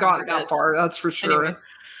 I haven't gotten that far. That's for sure. Anyways,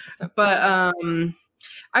 but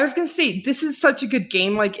I was going to say, this is such a good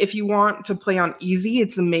game. Like, if you want to play on easy,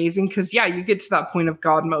 it's amazing because, yeah, you get to that point of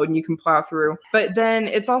God mode and you can plow through. But then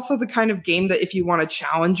it's also the kind of game that if you want to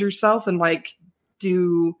challenge yourself and like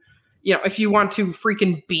do, if you want to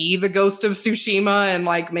freaking be the Ghost of Tsushima and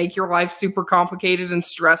like make your life super complicated and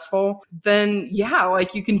stressful, then yeah,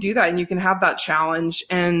 like you can do that and you can have that challenge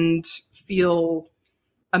and feel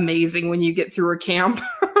amazing when you get through a camp.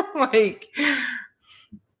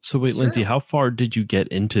 So wait, sure. Lindsay, how far did you get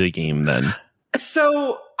into the game then?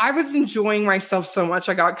 So I was enjoying myself so much.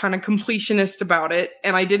 I got kind of completionist about it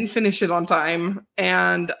and I didn't finish it on time.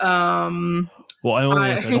 And well,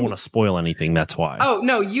 I don't want to spoil anything. That's why. Oh,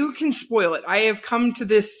 no, you can spoil it. I have come to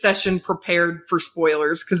this session prepared for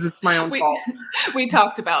spoilers because it's my own fault. We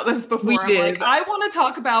talked about this before. We did. Like, I want to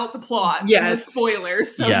talk about the plot and the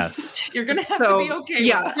spoilers. So yes. You're going to have to be okay.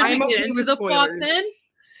 Yeah, I'm okay with the spoilers. plot then?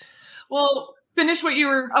 Well, finish what you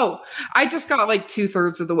were... Oh, I just got like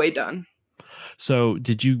 2/3 of the way done. So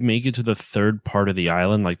did you make it to the third part of the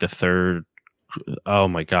island? Like the third... Oh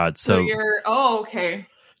my God. So you're... Oh, okay.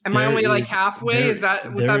 Am I only like halfway? Is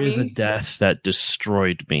that what that means? There is a death that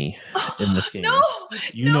destroyed me in this game. No,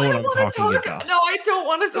 you know what I'm talking about. No, I don't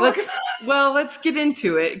want to talk about it. Well, let's get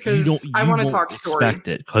into it because I want to talk story. Expect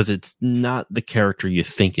it because it's not the character you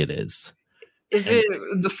think it is. Is it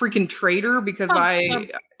the freaking traitor? Because that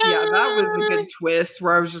was a good twist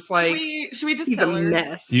where I was just like, should we just he's a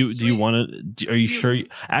mess. Do you want to? Are you sure?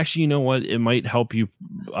 Actually, you know what? It might help you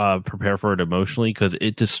prepare for it emotionally because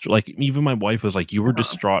it just like even my wife was like, you were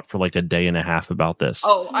distraught for like a day and a half about this.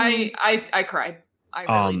 Oh, I cried. I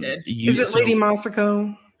really did. Is it Lady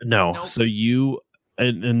Masako? No. Nope. So you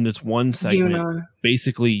in this one segment,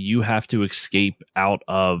 basically you have to escape out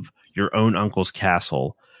of your own uncle's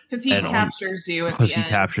castle. Because he captures you at the end. Because he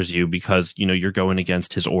captures you because, you're going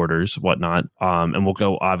against his orders, whatnot. And we'll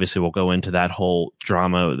go into that whole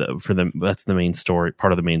drama that's the main story,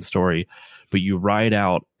 part of the main story. But you ride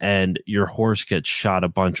out and your horse gets shot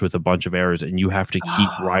with a bunch of arrows and you have to keep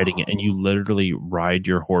riding it. And you literally ride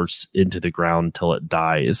your horse into the ground till it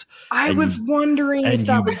dies. I was wondering if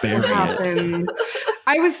that was what happened.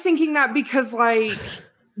 I was thinking that because like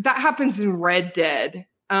that happens in Red Dead.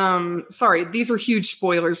 Sorry, these are huge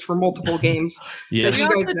spoilers for multiple games. Yeah, we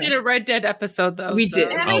also did a Red Dead episode though. We did.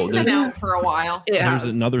 And it's been out for a while. There's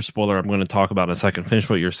another spoiler I'm going to talk about in a second. Finish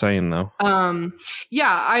what you're saying though. Yeah,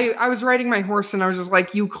 I was riding my horse and I was just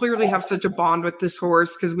like, you clearly have such a bond with this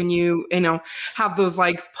horse because when you have those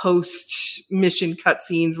like post mission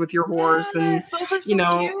cutscenes with your horse and those are so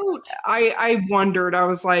cute. I wondered. I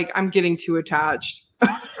was like, I'm getting too attached.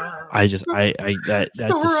 That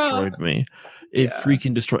destroyed me. It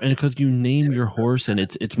freaking destroyed, and because you name your horse, and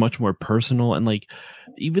it's much more personal, and like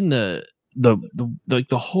even the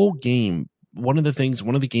whole game. One of the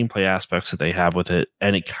gameplay aspects that they have with it,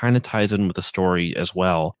 and it kind of ties in with the story as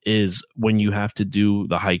well, is when you have to do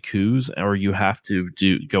the haikus, or you have to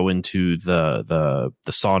go into the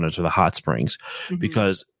saunas or the hot springs,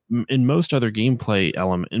 because in most other games,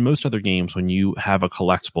 when you have a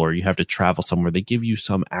collectible or you have to travel somewhere, they give you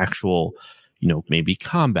some actual, maybe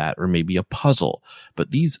combat or maybe a puzzle,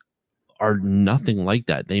 but these are nothing like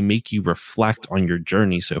that. They make you reflect on your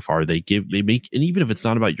journey so far. And even if it's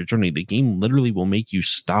not about your journey, the game literally will make you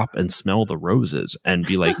stop and smell the roses and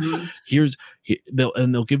be like,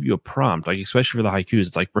 they'll give you a prompt, like especially for the haikus,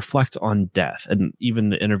 it's like reflect on death. And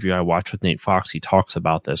even the interview I watched with Nate Fox, he talks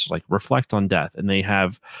about this, like reflect on death. And they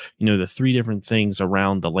have, the 3 different things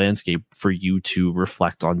around the landscape for you to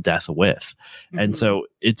reflect on death with. And so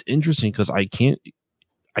it's interesting because I can't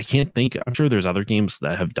think, I'm sure there's other games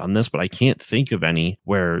that have done this, but I can't think of any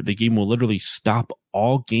where the game will literally stop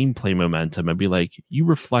all gameplay momentum and be like, you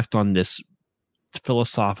reflect on this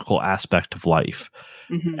philosophical aspect of life.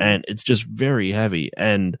 And it's just very heavy.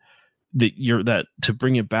 And to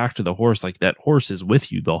bring it back to the horse, like that horse is with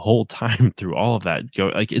you the whole time through all of that.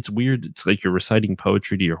 Like, it's weird. It's like you're reciting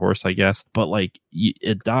poetry to your horse, I guess, but like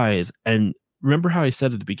it dies. And remember how I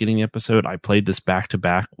said at the beginning of the episode, I played this back to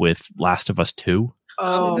back with Last of Us 2?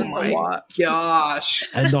 Oh my gosh.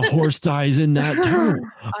 And the horse dies in that too.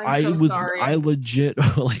 Sorry. I legit,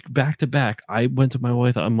 like back to back, I went to my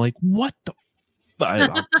wife, I'm like, what the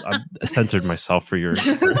I censored myself for your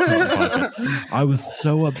podcast. I was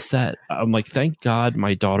so upset. I'm like, thank God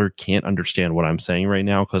my daughter can't understand what I'm saying right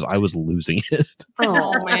now, because I was losing it.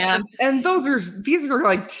 Oh man. And these are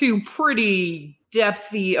like 2 pretty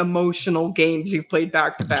depthy emotional games you've played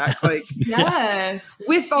back to back, like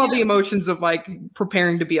with all the emotions of like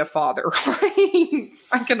preparing to be a father.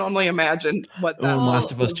 I can only imagine what that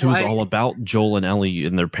Last of Us 2 is all about Joel and Ellie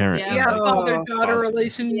and their parent. Father-daughter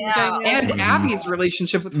relationship, and Abby's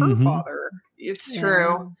relationship with her father. It's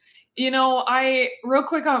true. I real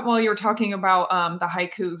quick while you were talking about the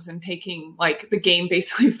haikus and taking like the game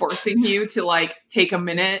basically forcing you to like take a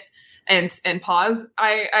minute and pause,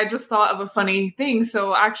 I just thought of a funny thing.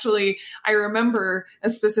 So actually, I remember a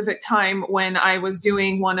specific time when I was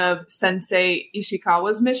doing one of Sensei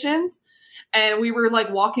Ishikawa's missions, and we were like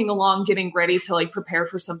walking along getting ready to like prepare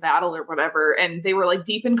for some battle or whatever, and they were like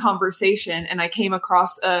deep in conversation, and I came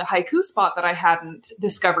across a haiku spot that I hadn't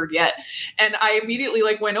discovered yet, and I immediately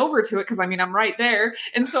like went over to it because I'm right there,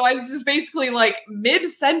 and so I was just basically like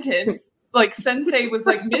mid-sentence, like Sensei was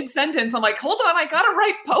like mid-sentence, I'm like, hold on, I gotta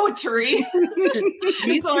write poetry.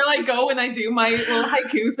 So I like go and I do my little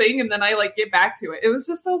haiku thing, and then I like get back to it. It was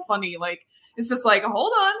just so funny. Like, it's just like,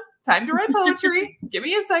 hold on, time to write poetry. Give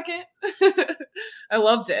me a second. I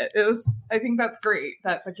loved it. I think that's great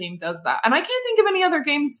that the game does that. And I can't think of any other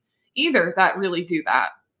games either that really do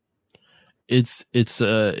that.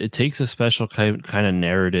 It takes a special kind of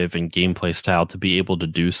narrative and gameplay style to be able to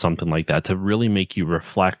do something like that, to really make you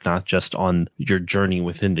reflect not just on your journey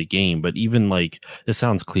within the game, but even like, this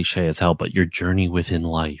sounds cliche as hell, but your journey within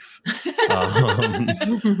life.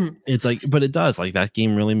 It's like, but it does, like, that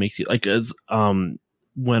game really makes you like, as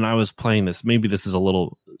when I was playing this, maybe this is a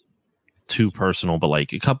little too personal, but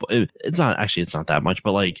like it's not that much,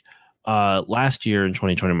 but like last year in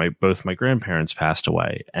 2020, both my grandparents passed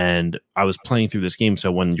away, and I was playing through this game.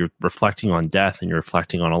 So when you're reflecting on death and you're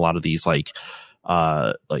reflecting on a lot of these like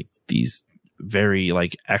these very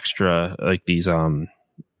like extra, like these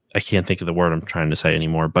I can't think of the word I'm trying to say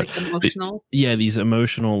anymore, but like emotional. These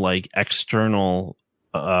emotional like external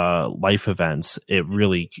life events,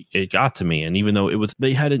 it got to me. And even though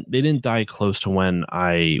they didn't die close to when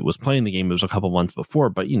I was playing the game, it was a couple months before,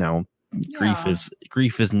 but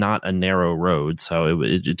grief is not a narrow road, so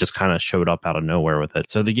it just kind of showed up out of nowhere with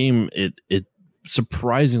it. So the game, it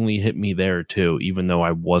surprisingly hit me there too, even though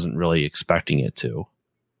I wasn't really expecting it to.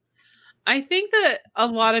 I think that a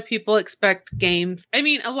lot of people expect games. I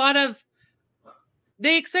mean,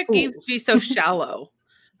 they expect games to be so shallow.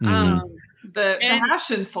 The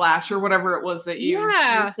hash and slash or whatever it was that you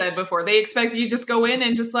said before. They expect you just go in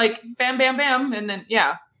and just like bam, bam, bam, and then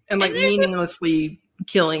and like meaninglessly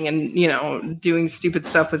killing and doing stupid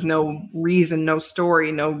stuff with no reason, no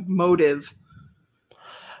story, no motive.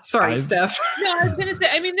 Sorry, Steph. No, I was gonna say,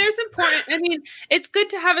 it's good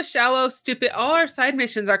to have a shallow, stupid, all our side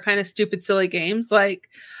missions are kind of stupid, silly games. Like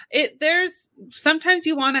there's sometimes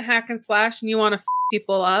you want to hack and slash and you want to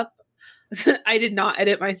people up. I did not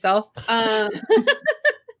edit myself.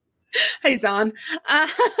 Hi, Zon.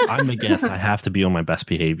 I'm a guest. I have to be on my best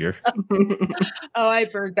behavior. Oh, I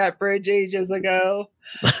burned that bridge ages ago.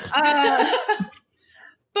 But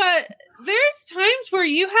there's times where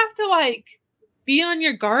you have to like be on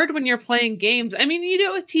your guard when you're playing games. I mean, you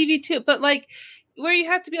do it with TV too, but like where you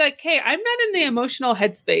have to be like, hey, I'm not in the emotional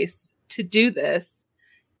headspace to do this.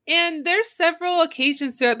 And there's several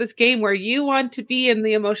occasions throughout this game where you want to be in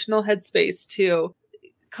the emotional headspace to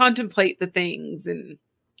contemplate the things. And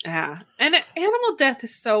animal death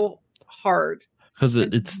is so hard. Because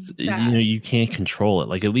it's you can't control it.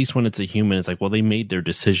 Like, at least when it's a human, it's like, well, they made their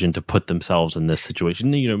decision to put themselves in this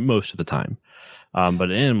situation, most of the time. But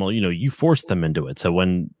an animal, you force them into it. So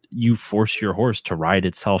when you force your horse to ride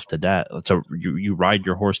itself to death, so you ride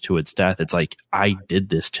your horse to its death, it's like, I did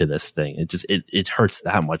this to this thing. It hurts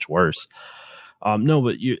that much worse. No,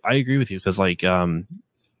 but I agree with you, because like the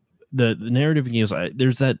narrative in games,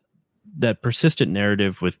 there's that persistent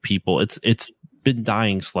narrative with people. It's been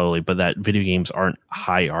dying slowly, but that video games aren't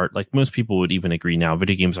high art. Like, most people would even agree now,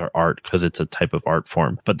 video games are art because it's a type of art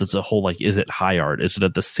form. But there's a whole, like, is it high art? Is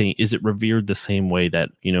it revered the same way that,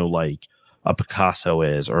 like a Picasso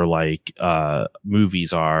is, or like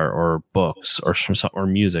movies are, or books, or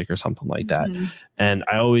music, or something like that. Mm-hmm. And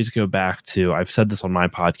I always go back to, I've said this on my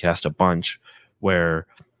podcast a bunch, where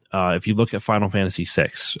if you look at Final Fantasy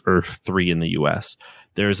 6 or 3 in the US,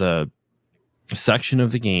 there's a section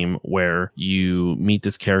of the game where you meet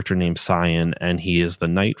this character named Cyan, and he is the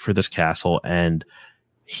knight for this castle, and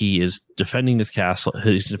he is defending this castle.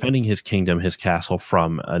 He's defending his kingdom, his castle,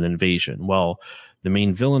 from an invasion. Well, the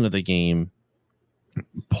main villain of the game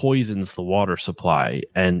poisons the water supply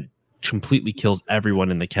and completely kills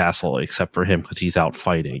everyone in the castle except for him, because he's out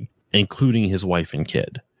fighting, including his wife and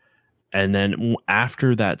kid. And then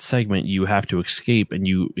after that segment, you have to escape, and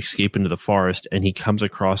you escape into the forest, and he comes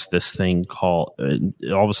across this thing called,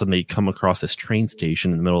 all of a sudden they come across this train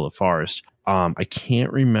station in the middle of the forest. I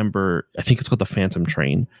can't remember. I think it's called the Phantom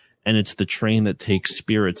Train, and it's the train that takes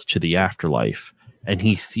spirits to the afterlife. And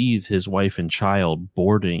he sees his wife and child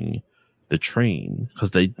boarding the train,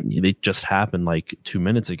 because they just happened like 2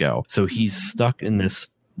 minutes ago. So he's stuck in this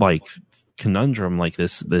like conundrum, like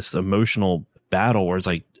this emotional battle where it's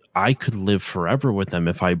like, I could live forever with them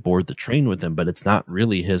if I board the train with him, but it's not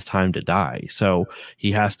really his time to die. So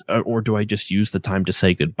he has to, or do I just use the time to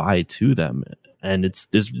say goodbye to them? And it's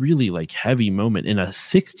this really like heavy moment in a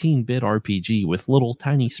 16-bit RPG with little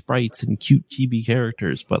tiny sprites and cute chibi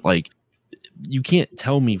characters. But like, you can't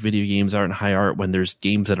tell me video games aren't high art when there's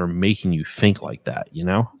games that are making you think like that,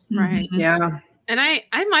 Right. Yeah. And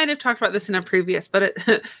I might have talked about this in a previous, but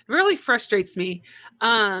it really frustrates me.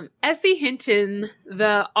 S.E. Hinton,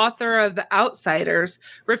 the author of The Outsiders,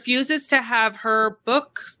 refuses to have her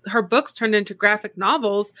books turned into graphic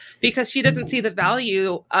novels because she doesn't see the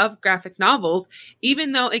value of graphic novels.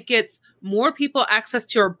 Even though it gets more people access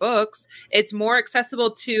to her books, it's more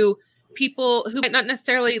accessible to people who might not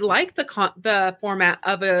necessarily like the format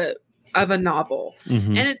of a novel.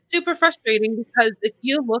 Mm-hmm. And it's super frustrating because if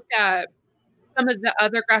you look at some of the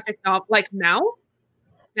other graphic novels, like Mouse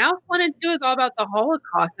 1 and 2 is all about the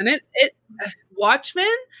Holocaust, and it Watchmen,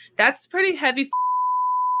 that's pretty heavy.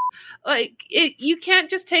 Like, you can't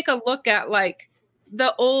just take a look at like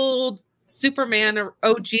the old Superman or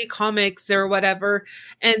OG comics or whatever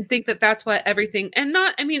and think that that's what everything. And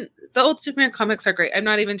the old Superman comics are great. I'm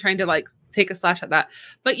not even trying to like take a slash at that,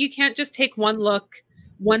 but you can't just take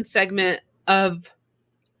one segment of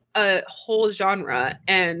a whole genre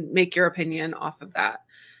and make your opinion off of that.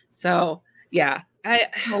 So yeah,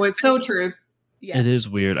 it's so true. Yeah. It is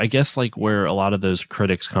weird. I guess like where a lot of those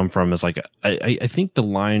critics come from is like, I think the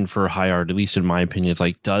line for high art, at least in my opinion, is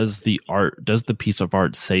like, does the piece of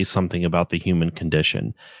art say something about the human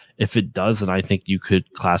condition? If it does, then I think you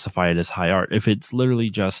could classify it as high art. If it's literally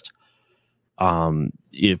just,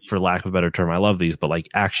 if for lack of a better term, I love these, but like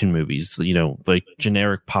action movies, like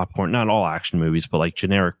generic popcorn, not all action movies, but like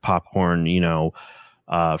generic popcorn,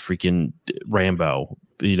 freaking Rambo,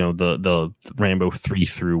 the Rambo 3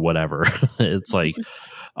 through whatever. It's like,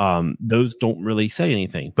 those don't really say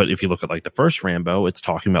anything. But if you look at like the first Rambo, it's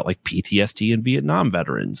talking about like PTSD and Vietnam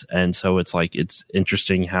veterans. And so it's like, it's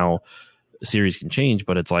interesting how series can change,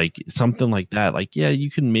 but it's like something like that. Like, yeah, you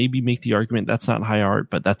can maybe make the argument that's not high art,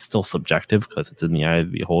 but that's still subjective because it's in the eye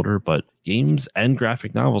of the beholder. But games and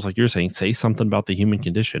graphic novels, like you're saying, say something about the human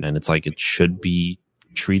condition, and it's like it should be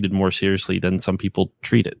treated more seriously than some people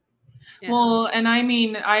treat it. Yeah. Well, and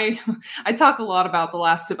I talk a lot about The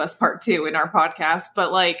Last of Us Part 2 in our podcast,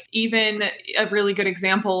 but like even a really good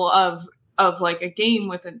example of like a game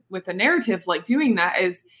with a narrative like doing that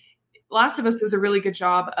is Last of Us does a really good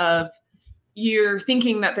job of you're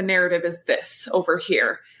thinking that the narrative is this over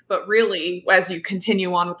here. But really, as you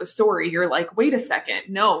continue on with the story, you're like, wait a second.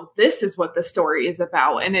 No, this is what the story is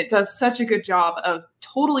about. And it does such a good job of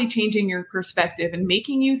totally changing your perspective and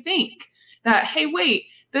making you think that, hey, wait,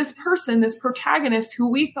 this person, this protagonist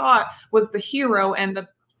who we thought was the hero and the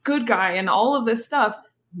good guy and all of this stuff,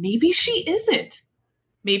 maybe she isn't.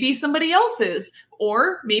 Maybe somebody else is.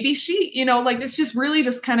 Or maybe she, like it's just really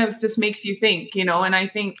just kind of just makes you think, and I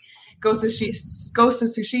think Ghost of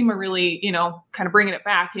Tsushima really, kind of bringing it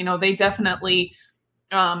back, they definitely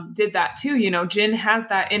did that too. Jin has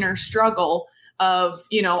that inner struggle of,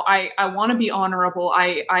 I want to be honorable.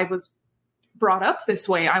 I was brought up this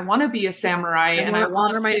way. I want to be a samurai and I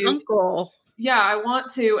want my uncle. Yeah, I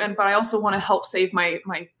want to. But I also want to help save my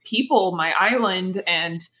people, my island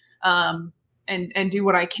and do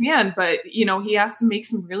what I can. But, he has to make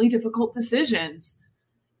some really difficult decisions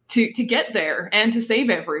to get there and to save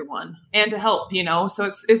everyone and to help,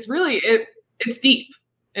 so it's really, it's deep.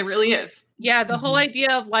 It really is. Yeah. The whole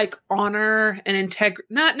idea of like honor and integrity,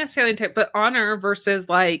 not necessarily but honor versus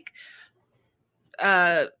like,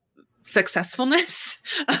 successfulness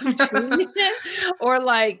of doing it, or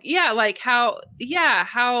like, how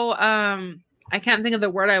I can't think of the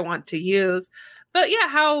word I want to use, but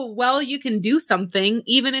how well you can do something,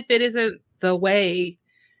 even if it isn't the way.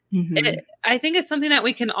 I think it's something that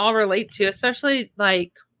we can all relate to, especially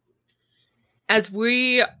like as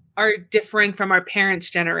we are differing from our parents'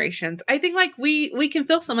 generations. I think like we can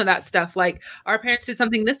feel some of that stuff. Like our parents did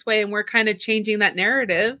something this way and we're kind of changing that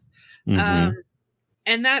narrative.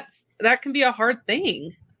 And that can be a hard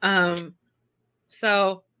thing.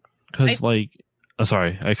 So because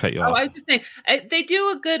sorry, I cut you off. I was just saying they do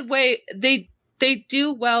a good way. They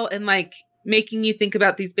do well in like making you think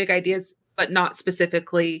about these big ideas, but not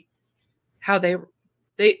specifically how they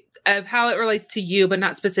of how it relates to you, but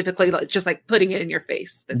not specifically like just like putting it in your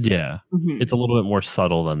face. It's a little bit more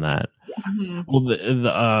subtle than that. Well,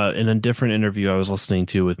 in a different interview I was listening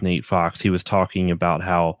to with Nate Fox, he was talking about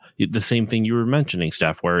how the same thing you were mentioning,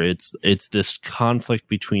 Steph, where it's this conflict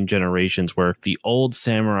between generations, where the old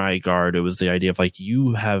samurai guard, it was the idea of like,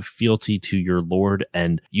 you have fealty to your lord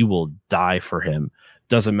and you will die for him.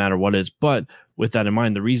 Doesn't matter what it is. But with that in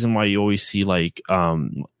mind, the reason why you always see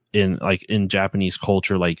in Japanese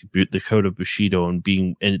culture, like the code of Bushido and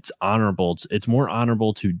it's honorable. It's more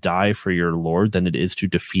honorable to die for your lord than it is to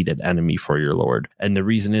defeat an enemy for your lord. And the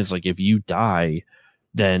reason is like, if you die,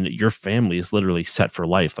 then your family is literally set for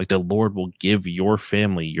life. Like the Lord will give your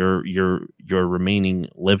family, your remaining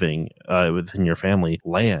living within your family,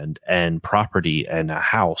 land and property and a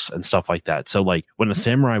house and stuff like that. So like when a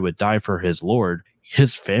samurai would die for his lord,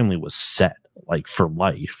 his family was set like for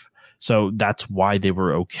life. So that's why they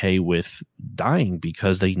were okay with dying,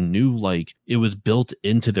 because they knew like it was built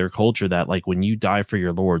into their culture that like when you die for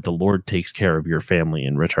your lord, the Lord takes care of your family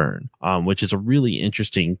in return, which is a really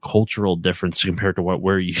interesting cultural difference compared to what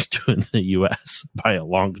we're used to in the U.S. by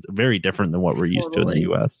very different than what we're used to in the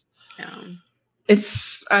U.S. Yeah.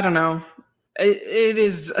 It's, I don't know. It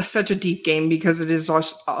is such a deep game because it is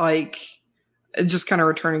just like, just kind of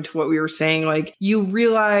returning to what we were saying, like you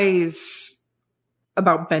realize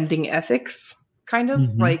about bending ethics, kind of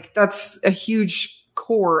like that's a huge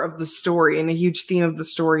core of the story, and a huge theme of the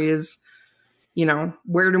story is,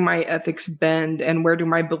 where do my ethics bend and where do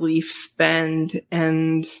my beliefs bend,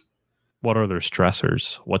 and what are their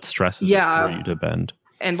stressors? What stresses for you to bend?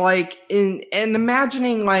 And like and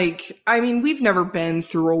imagining like, I mean, we've never been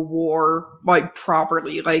through a war like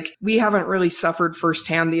properly. Like we haven't really suffered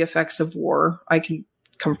firsthand the effects of war. I can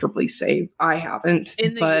comfortably say I haven't.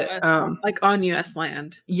 In the US, like on US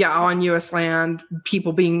land. Yeah, on US land,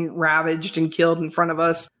 people being ravaged and killed in front of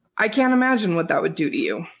us. I can't imagine what that would do to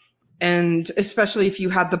you. And especially if you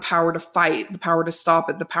had the power to fight, the power to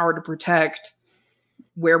stop it, the power to protect,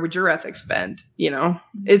 where would your ethics bend?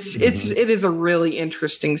 It is a really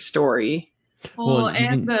interesting story. Well,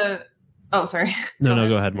 and sorry. No,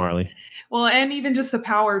 go ahead, Marley. Well, and even just the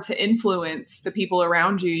power to influence the people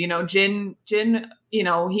around you. Jin,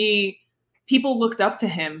 people looked up to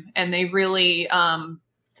him and they really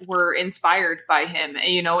were inspired by him,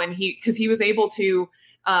 and because he was able to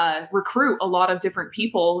recruit a lot of different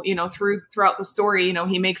people, throughout the story.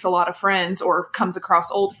 He makes a lot of friends or comes across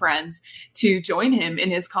old friends to join him in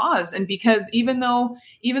his cause. And because even though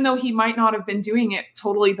he might not have been doing it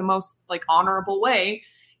totally the most like honorable way,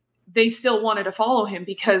 they still wanted to follow him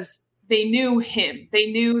because they knew him. They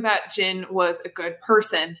knew that Jin was a good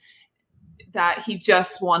person, that he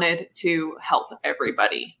just wanted to help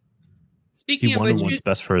everybody. Speaking of which, what's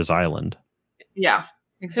best for his island. Yeah,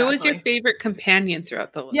 exactly. Who was your favorite companion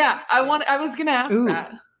throughout the list? Yeah, I was going to ask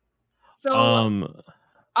that. So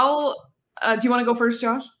I'll. Do you want to go first,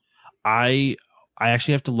 Josh? I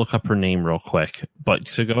actually have to look up her name real quick, but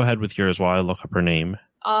so go ahead with yours while I look up her name.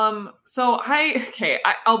 So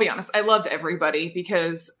I'll be honest. I loved everybody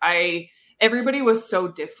because everybody was so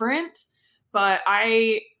different, but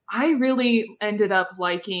I really ended up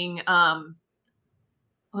liking,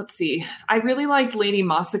 let's see. I really liked Lady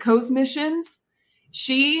Masako's missions.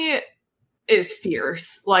 She is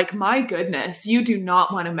fierce. Like, my goodness, you do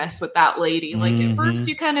not want to mess with that lady. Like, at first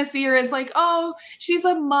you kind of see her as like, oh, she's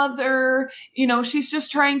a mother, you know, she's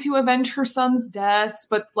just trying to avenge her son's deaths,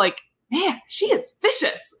 but like, man, she is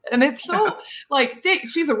vicious. And it's so like,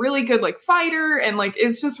 she's a really good like fighter, and like,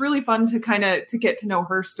 it's just really fun to to get to know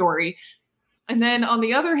her story. And then on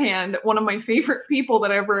the other hand, one of my favorite people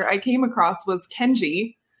that ever I came across was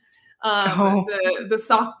Kenji, the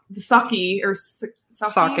sake or sake,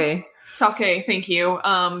 thank you,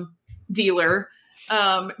 dealer,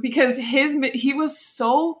 because he was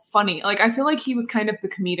so funny. Like, I feel like he was kind of the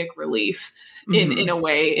comedic relief in a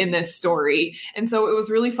way in this story. And so it was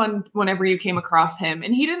really fun whenever you came across him.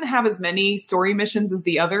 And he didn't have as many story missions as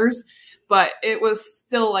the others, but it was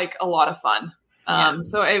still like a lot of fun.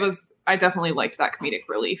 So I definitely liked that comedic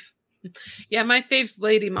relief. Yeah, my fave's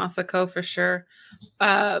Lady Masako for sure.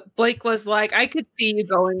 Blake was like, I could see you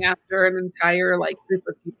going after an entire like group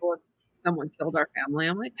of people if someone killed our family.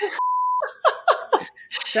 I'm like,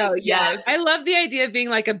 so yeah, yes. I love the idea of being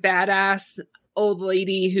like a badass old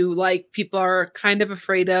lady who like people are kind of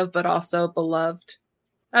afraid of, but also beloved.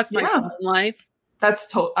 That's my own life.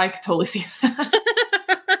 I could totally see that.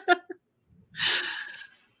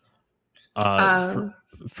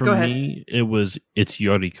 For me, it's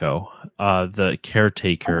Yoriko, the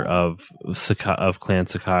caretaker of Clan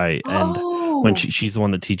Sakai, and when she's the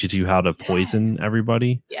one that teaches you how to poison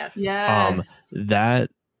everybody. Yes.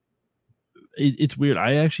 It's weird.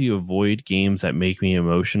 I actually avoid games that make me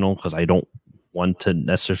emotional because I don't want to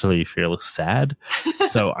necessarily feel sad.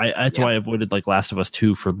 So that's why I avoided like Last of Us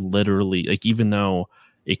 2 for literally like, even though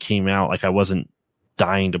it came out, like I wasn't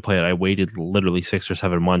dying to play it. I waited literally 6 or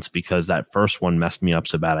 7 months because that first one messed me up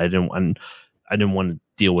so bad. I didn't want to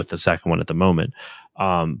deal with the second one at the moment.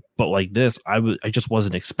 But like this, I just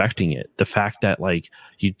wasn't expecting it. The fact that like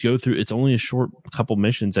you go through, it's only a short couple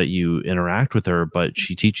missions that you interact with her, but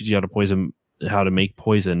she teaches you how to make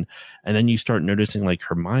poison, and then you start noticing like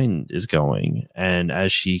her mind is going, and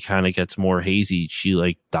as she kind of gets more hazy, she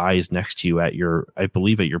like dies next to you at your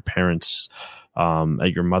parents'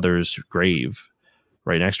 at your mother's grave,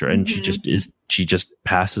 right next to her, and she just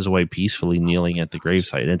passes away peacefully, kneeling at the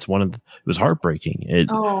gravesite. And it was heartbreaking.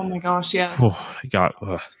 Oh my gosh, yes.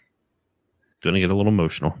 Gonna get a little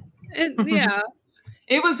emotional. Yeah.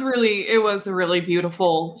 It was a really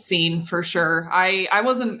beautiful scene for sure. I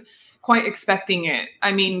wasn't quite expecting it.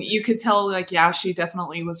 I mean, you could tell like, yeah, she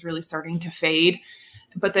definitely was really starting to fade.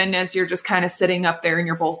 But then as you're just kind of sitting up there and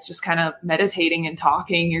you're both just kind of meditating and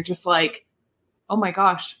talking, you're just like, oh my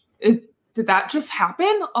gosh, did that just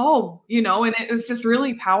happen? Oh, and it was just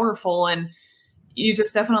really powerful. And you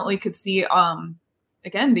just definitely could see,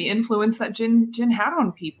 again, the influence that Jin had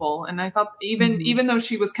on people. And I thought even though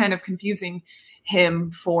she was kind of confusing him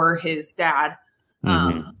for his dad,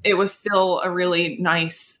 it was still a really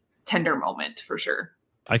nice, tender moment for sure.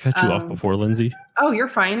 I cut you off before, Lindsay. Oh, you're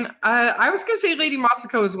fine. I was going to say Lady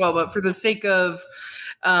Masako as well, but for the sake of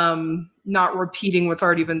not repeating what's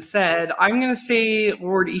already been said, I'm going to say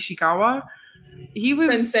Lord Ishikawa. He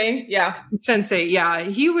was Sensei. Yeah.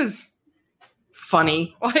 He was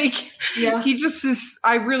funny. Like, he just is.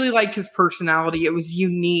 I really liked his personality. It was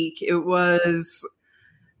unique. It was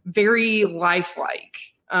very lifelike.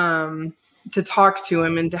 To talk to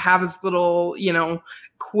him and to have his little,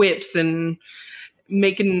 quips and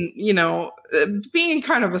making, being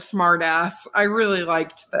kind of a smart ass. I really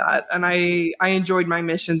liked that. And I enjoyed my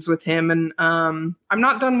missions with him. And I'm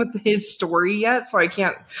not done with his story yet, so I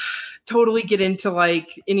can't totally get into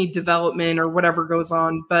like any development or whatever goes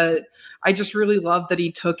on. But I just really love that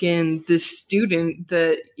he took in this student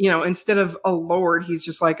that, instead of a lord, he's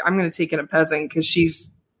just like, I'm going to take in a peasant because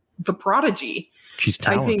she's the prodigy. She's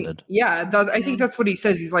talented. I think that's what he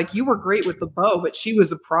says. He's like, you were great with the bow, but she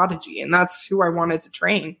was a prodigy, and that's who I wanted to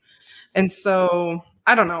train. And so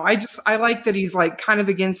I don't know. I like that he's like kind of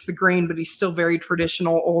against the grain, but he's still very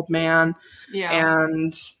traditional old man. Yeah.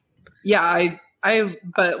 And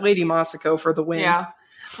but Lady Masako for the win. Yeah.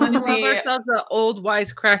 We love ourselves an old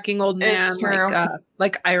wisecracking old man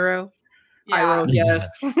like Iroh. Yeah. Iroh, yes.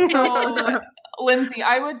 So, Lindsay,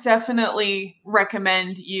 I would definitely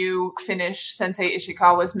recommend you finish Sensei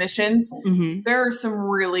Ishikawa's missions. There are some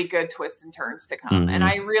really good twists and turns to come, and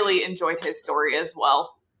I really enjoyed his story as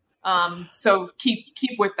well. So keep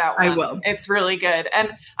with that one. I will. It's really good.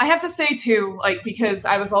 And I have to say too, like, because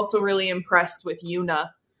I was also really impressed with Yuna.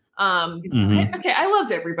 I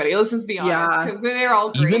loved everybody. Let's just be honest, because they're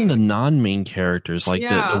all great. Even the non-main characters, like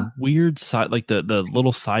the weird side, like the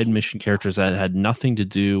little side mission characters that had nothing to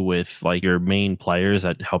do with like your main players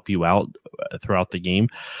that help you out throughout the game.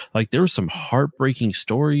 Like there were some heartbreaking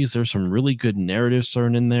stories. There's some really good narratives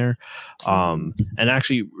thrown in there. And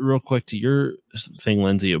actually, real quick to your thing,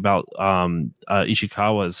 Lindsay, about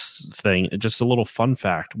Ishikawa's thing, just a little fun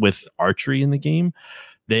fact with archery in the game.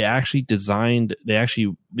 The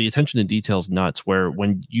attention to detail is nuts, where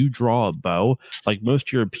when you draw a bow, like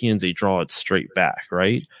most Europeans, they draw it straight back,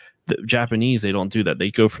 right? The Japanese, they don't do that. They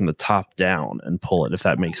go from the top down and pull it, if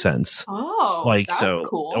that makes sense. Oh, like, that's so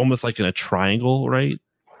cool. Almost like in a triangle, right?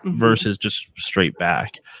 Versus just straight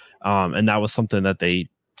back. And that was something that they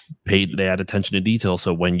had attention to detail.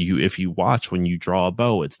 So if you draw a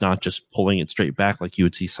bow, it's not just pulling it straight back like you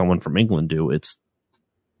would see someone from England do. It's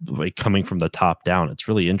like coming from the top down. It's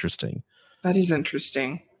really interesting. That is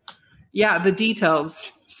interesting. Yeah, the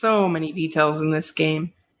details. So many details in this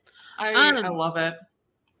game. I love it.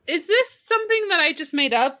 Is this something that I just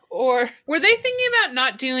made up, or were they thinking about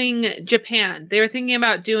not doing Japan? They were thinking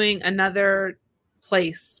about doing another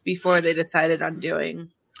place before they decided on doing.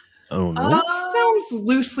 Oh no. That sounds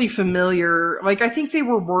loosely familiar. Like I think they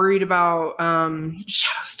were worried about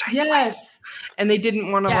Shadows Die Twice. And they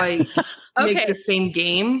didn't want to make the same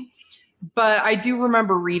game. But I do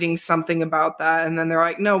remember reading something about that, and then they're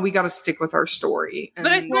like, "No, we got to stick with our story." And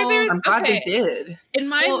but I swear I'm glad they did. In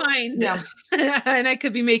my mind, and I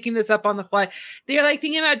could be making this up on the fly. They're like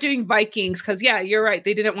thinking about doing Vikings because, you're right.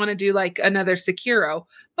 They didn't want to do like another Sekiro.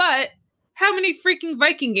 But how many freaking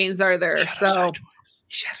Viking games are there?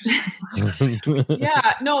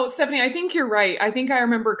 No, Stephanie, I think you're right. I think I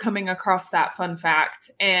remember coming across that fun fact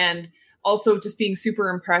and also just being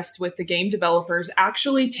super impressed with the game developers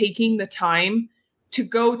actually taking the time to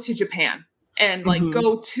go to Japan and like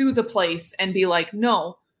go to the place and be like,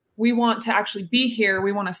 no, we want to actually be here.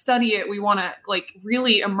 We want to study it. We want to like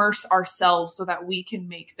really immerse ourselves so that we can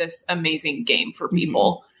make this amazing game for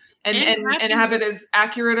people and have it as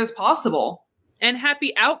accurate as possible. And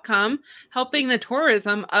happy outcome, helping the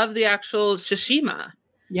tourism of the actual Tsushima.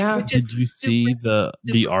 Yeah. Did you see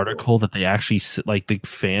the article cool that they actually, like the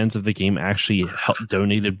fans of the game actually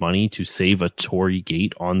donated money to save a torii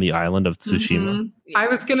gate on the island of Tsushima? I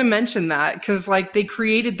was going to mention that because like they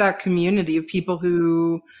created that community of people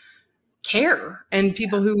who care and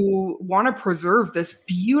people who want to preserve this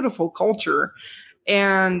beautiful culture.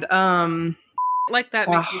 And like that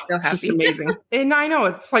makes me so happy. It's just amazing. And I know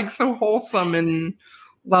it's like so wholesome and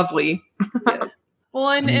lovely. Well,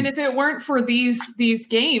 and if it weren't for these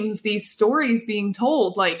games, these stories being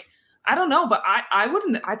told, like, I don't know, but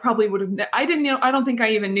I probably would have, I didn't know, I don't think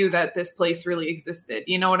I even knew that this place really existed.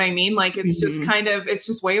 You know what I mean? Like, it's just it's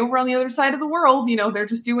just way over on the other side of the world. You know, they're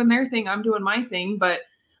just doing their thing. I'm doing my thing. But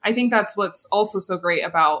I think that's what's also so great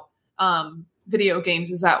about video games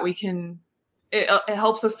is that it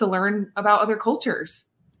helps us to learn about other cultures.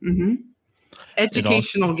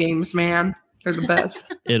 Educational games, man. They're the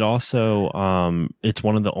best. It also, it's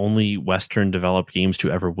one of the only Western developed games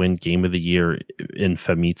to ever win Game of the Year in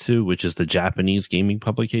Famitsu, which is the Japanese gaming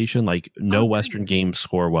publication. Like no Western games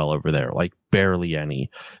score well over there, like barely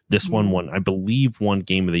any. This one won, I believe, won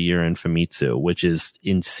Game of the Year in Famitsu, which is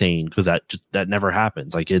insane because that never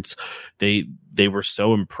happens. Like they were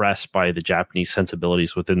so impressed by the Japanese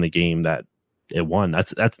sensibilities within the game that it won.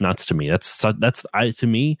 That's nuts to me. To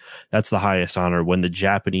me, that's the highest honor when the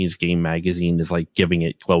Japanese game magazine is like giving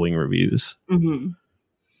it glowing reviews. And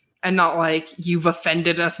not like you've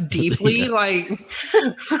offended us deeply. Like,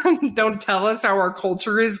 don't tell us how our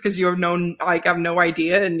culture is because you have no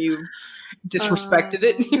idea and you disrespected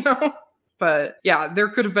it, you know? But yeah, there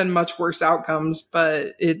could have been much worse outcomes,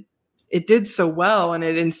 but it did so well and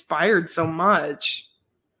it inspired so much.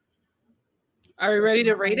 Are we ready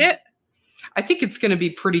to rate it? I think it's going to be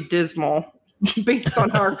pretty dismal based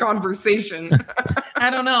on our conversation. I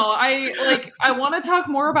don't know. I want to talk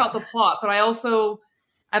more about the plot, but I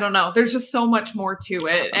don't know. There's just so much more to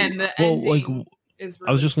it. And the ending is really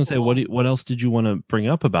I was just going to say, what else did you want to bring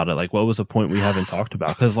up about it? Like, what was a point we haven't talked about?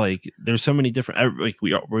 Because like, there's so many different, like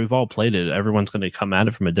we've all played it. Everyone's going to come at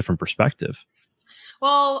it from a different perspective.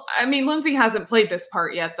 Well, I mean, Lindsay hasn't played this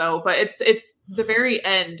part yet though, but it's the very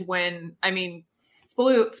end when, I mean,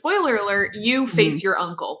 spoiler alert, you face your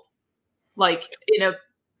uncle, like in a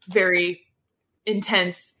very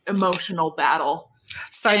intense emotional battle.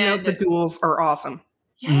 Side note, the duels are awesome.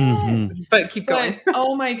 Yes. But keep going.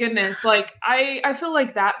 Oh my goodness. Like I feel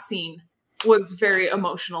like that scene was very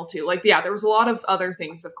emotional too. Like, yeah, there was a lot of other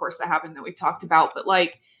things, of course, that happened that we've talked about, but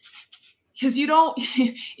like, because you don't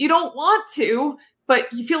want to, but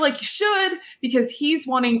you feel like you should, because he's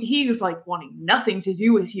wanting nothing to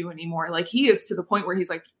do with you anymore. Like, he is to the point where he's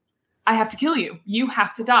like, I have to kill you. You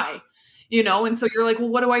have to die, you know? And so you're like, well,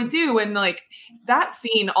 what do I do? And like that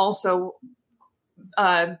scene also,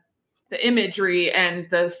 the imagery and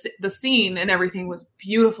the scene and everything was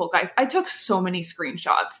beautiful, guys. I took so many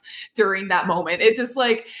screenshots during that moment. It just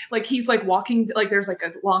like he's like walking, like there's like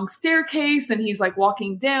a long staircase and he's like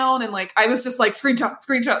walking down, and like I was just like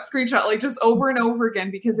screenshot, like just over and over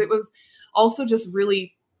again, because it was also just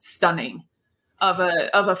really stunning of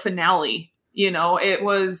a finale. You know, it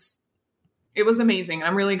was amazing. And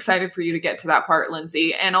I'm really excited for you to get to that part,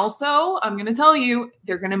 Lindsay. And also, I'm going to tell you,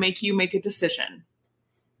 they're going to make you make a decision.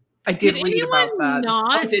 I did read about that.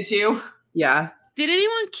 Oh, did you? Yeah. Did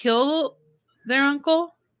anyone kill their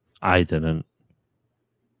uncle? I didn't.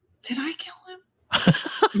 Did I kill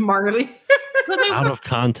him? Marley? Out of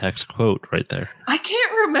context quote right there. I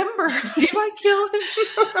can't remember. Did I kill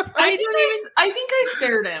him? I think I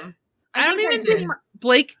spared him. I don't even think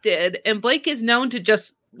Blake did. And Blake is known to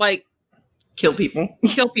just like kill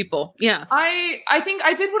people. Yeah. I think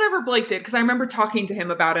I did whatever Blake did, because I remember talking to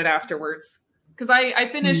him about it afterwards. Because I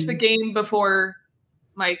finished the game before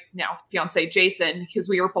my now fiance Jason, because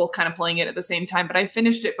we were both kind of playing it at the same time, but I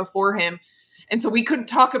finished it before him. And so we couldn't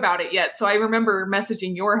talk about it yet. So I remember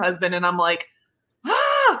messaging your husband and I'm like,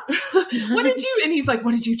 what did you? And he's like,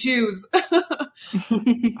 what did you choose?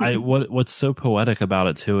 What's so poetic about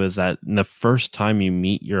it too is that the first time you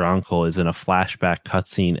meet your uncle is in a flashback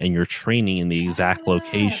cutscene, and you're training in the exact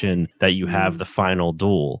location that you have the final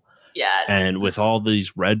duel. Yes. And with all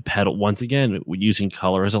these red petal, once again, using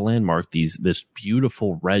color as a landmark, this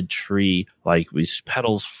beautiful red tree, like these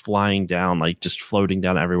petals flying down, like just floating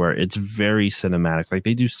down everywhere. It's very cinematic. Like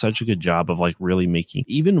they do such a good job of like really making,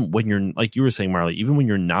 even when you're, like you were saying, Marley, even when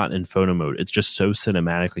you're not in photo mode, it's just so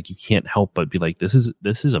cinematic. Like you can't help but be like, this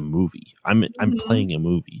is a movie. I'm playing a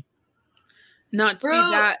movie. Not to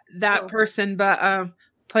be that person, but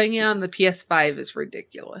playing it on the PS5 is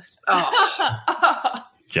ridiculous. Oh.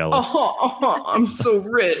 Jealous. I'm so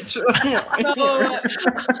rich. So,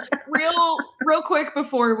 real quick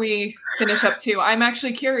before we finish up too, I'm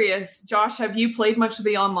actually curious, Josh, have you played much of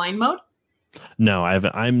the online mode? No,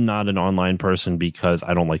 I'm not an online person because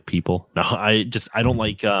I don't like people. No, I don't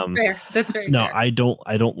like fair. That's very no, fair. I don't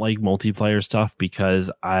like multiplayer stuff because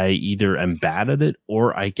I either am bad at it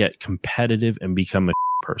or I get competitive and become a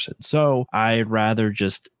person. So I'd rather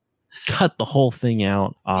just cut the whole thing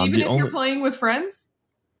out. Even if you're playing with friends?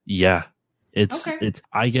 Yeah,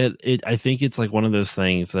 I get it. I think it's like one of those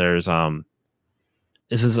things. There's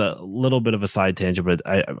this is a little bit of a side tangent, but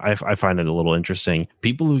I find it a little interesting.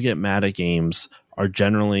 People who get mad at games are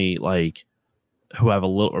generally like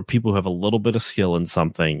people who have a little bit of skill in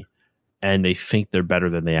something, and they think they're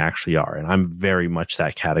better than they actually are. And I'm very much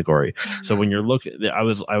that category. So when you're looking, I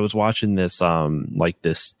was watching this,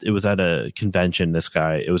 it was at a convention.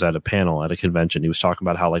 It was at a panel at a convention. He was talking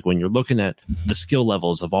about how, like, when you're looking at the skill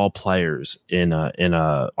levels of all players in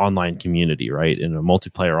a online community, right? In a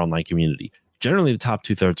multiplayer online community, generally the top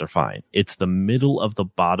 2/3 are fine. It's the middle of the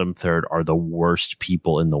bottom third are the worst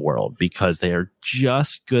people in the world, because they are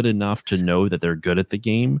just good enough to know that they're good at the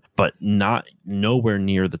game, but not nowhere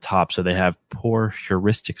near the top. So they have poor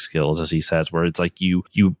heuristic skills, as he says, where it's like you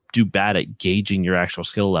do bad at gauging your actual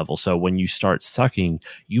skill level. So when you start sucking,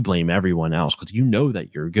 you blame everyone else because you know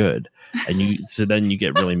that you're good. And so then you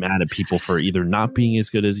get really mad at people for either not being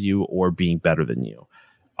as good as you or being better than you.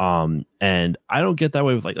 And I don't get that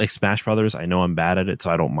way with like Smash Brothers. I know I'm bad at it, so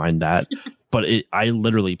I don't mind that. But I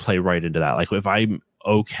literally play right into that. Like if I'm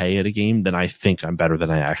okay at a game, then I think I'm better than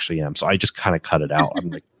I actually am. So I just kind of cut it out. I'm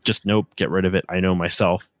like, just nope, get rid of it. I know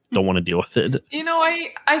myself. Don't want to deal with it. You know,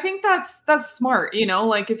 I think that's smart. You know,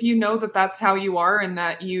 like if you know that that's how you are and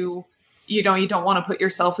that you don't want to put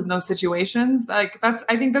yourself in those situations. Like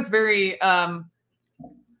I think that's very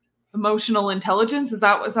emotional intelligence. Is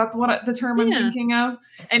that what the term I'm thinking of?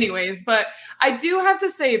 Anyways, but I do have to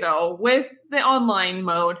say though, with the online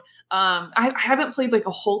mode, I haven't played like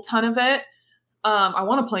a whole ton of it. I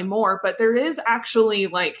want to play more, but there is actually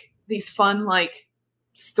like these fun like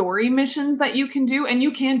story missions that you can do, and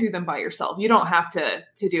you can do them by yourself. You don't have to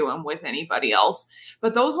do them with anybody else,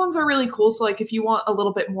 but those ones are really cool. So like if you want a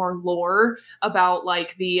little bit more lore about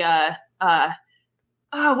like the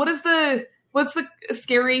what's the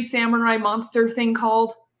scary samurai monster thing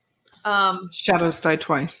called? Shadows Die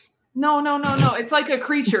Twice. No. It's like a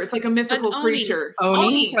creature. It's like a mythical creature.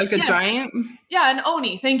 Oni? Like a giant? Yeah, an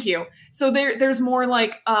Oni. Thank you. So there's more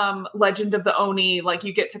like Legend of the Oni. Like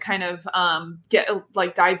you get to kind of get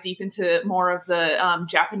like dive deep into more of the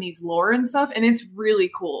Japanese lore and stuff, and it's really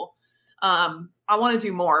cool. I want to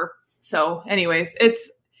do more. So, anyways,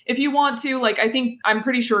 if you want to, like, I'm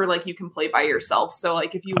pretty sure like you can play by yourself. So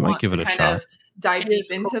like if you want to kind of dive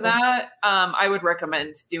deep into that, I would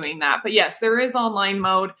recommend doing that. But yes, there is online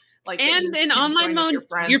mode. Like, and in online mode,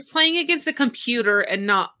 you're playing against a computer and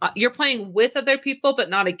not you're playing with other people, but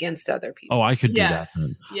not against other people. Oh, I could do that.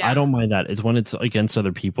 Yeah. I don't mind that. It's when it's against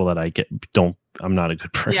other people that I'm not a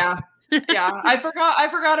good person. Yeah. I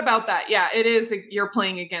forgot about that. Yeah, it is. You're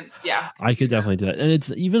playing against. Yeah, I could definitely do that. And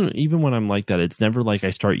it's even when I'm like that, it's never like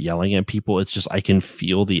I start yelling at people. It's just I can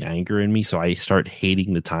feel the anger in me, so I start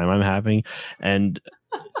hating the time I'm having, and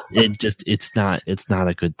it's not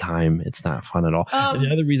a good time. It's not fun at all. And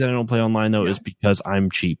the other reason I don't play online though is because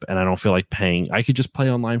I'm cheap and I don't feel like paying. I could just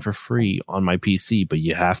play online for free on my PC, but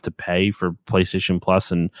you have to pay for PlayStation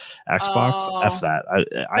Plus and Xbox. F that.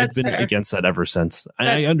 I've been against that ever since.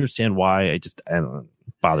 I understand why. I don't know,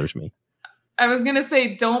 it bothers me. I was gonna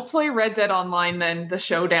say, don't play Red Dead Online then, the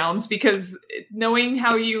showdowns, because knowing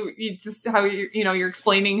how you're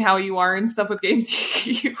explaining how you are and stuff with games,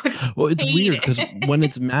 well, it's weird because when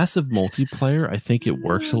it's massive multiplayer, I think it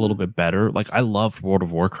works a little bit better. Like I loved World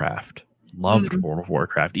of Warcraft, World of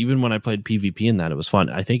Warcraft. Even when I played PvP in that, it was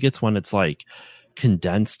fun. I think it's when it's like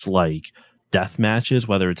condensed, like death matches,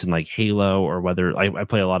 whether it's in like Halo or whether I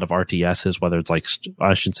play a lot of RTSs, whether it's like,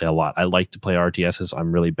 I shouldn't say a lot. I like to play RTSs.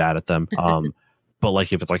 I'm really bad at them. But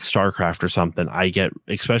like if it's like StarCraft or something,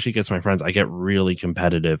 especially against my friends, I get really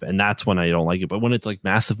competitive, and that's when I don't like it. But when it's like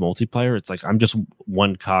massive multiplayer, it's like I'm just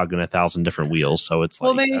one cog in 1,000 different wheels. So it's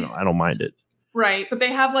like, I don't mind it. Right. But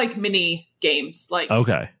they have like mini games like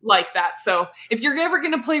that. So if you're ever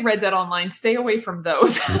going to play Red Dead Online, stay away from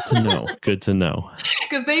those. Good to know.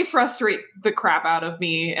 Because they frustrate the crap out of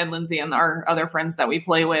me and Lindsay and our other friends that we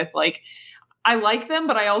play with. Like, I like them,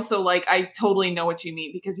 but I also I totally know what you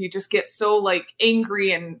mean, because you just get so like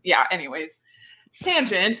angry and anyways.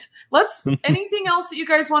 Tangent. Anything else that you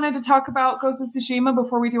guys wanted to talk about Ghost of Tsushima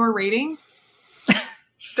before we do our rating?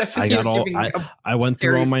 Stephanie, I went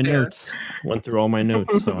through all my notes.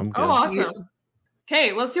 So I'm good. Oh, awesome.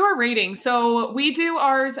 Okay, let's do our rating. So we do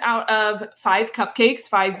ours out of 5 cupcakes,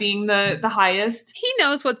 5 being the highest. He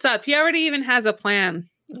knows what's up. He already even has a plan.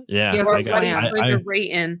 Yeah, he's going to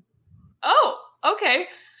rate in. Oh, okay.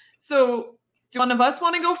 So do one of us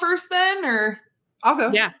want to go first then, or? I'll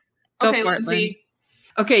go. Yeah. Go for Lindsay.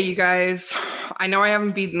 It, okay, you guys. I know I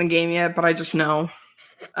haven't beaten the game yet, but I just know.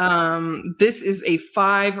 This is a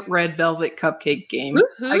 5 red velvet cupcake game.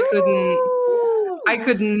 Woo-hoo! I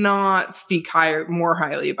could not speak more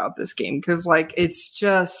highly about this game, because like it's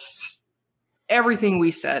just everything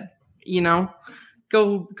we said.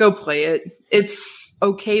 Go play it. It's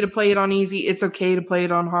okay to play it on easy. It's okay to play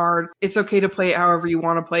it on hard. It's okay to play it however you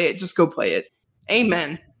want to play it. Just go play it.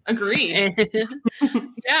 Amen. Agree.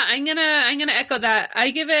 Yeah, I'm gonna echo that.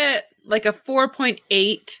 I give it like a 4.8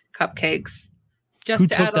 cupcakes. Who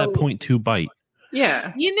took that 0.2 bite?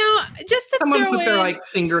 Yeah. Just to someone put their like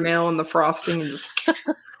fingernail in the frosting and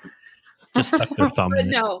just stuck their thumb in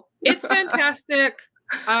it. No, it's fantastic.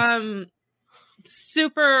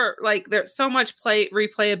 Super, like there's so much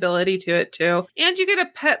replayability to it too, and you get a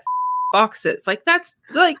pet boxes. Like that's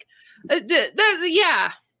like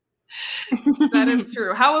yeah. That is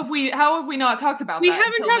true. How have we not talked about that? We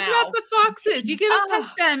haven't talked about the foxes. You get to pet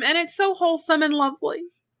them, and it's so wholesome and lovely.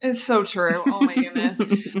 It's so true. Oh my goodness.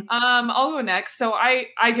 I'll go next. So I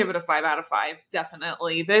give it a 5 out of 5.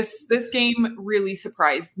 Definitely. This game really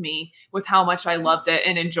surprised me with how much I loved it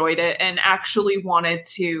and enjoyed it, and actually wanted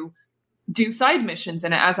to do side missions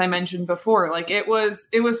in it. As I mentioned before, like it was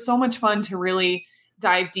so much fun to really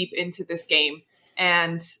dive deep into this game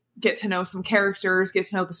and get to know some characters, get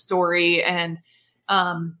to know the story. And,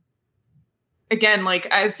 again, like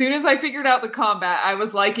as soon as I figured out the combat, I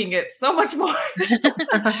was liking it so much more.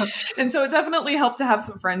 And so it definitely helped to have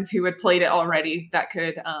some friends who had played it already that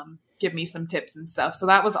could give me some tips and stuff. So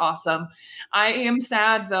that was awesome. I am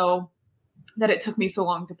sad though that it took me so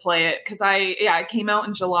long to play it, because it came out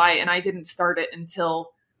in July and I didn't start it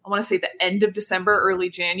until I want to say the end of December, early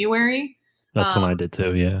January. That's when I did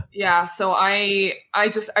too. Yeah. Yeah. So I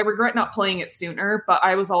regret not playing it sooner, but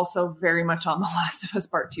I was also very much on the Last of Us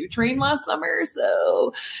Part 2 train last summer.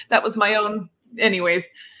 So that was my own,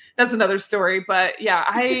 anyways, that's another story. But yeah,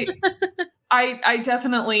 I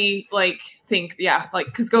definitely think,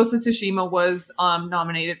 because Ghost of Tsushima was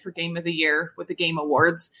nominated for Game of the Year with the Game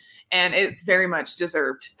Awards. and it's very much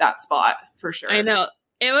deserved that spot for sure. I know.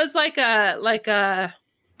 It was like a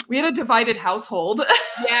we had a divided household.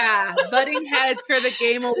 Yeah, butting heads for the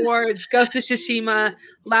Game Awards, Ghost of Tsushima,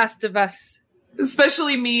 Last of Us.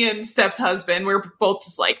 Especially me and Steph's husband. We're both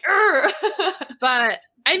just like, Urgh. But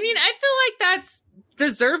I mean, I feel like that's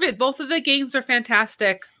deserved. Both of the games are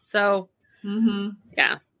fantastic. So,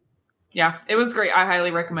 yeah. Yeah, it was great. I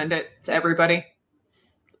highly recommend it to everybody.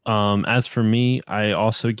 As for me, I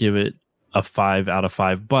also give it a 5 out of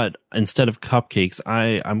 5. But instead of cupcakes,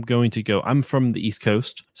 I'm from the East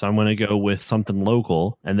Coast, so I'm going to go with something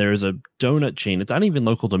local. And there's a donut chain. It's not even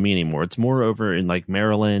local to me anymore. It's more over in like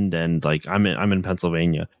Maryland, and like I'm in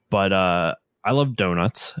Pennsylvania. But I love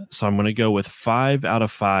donuts, so I'm going to go with 5 out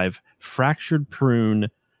of 5 Fractured Prune,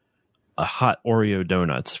 a hot Oreo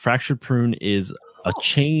donuts. Fractured Prune is a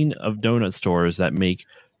chain of donut stores that make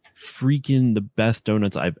freaking the best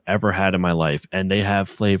donuts I've ever had in my life, and they have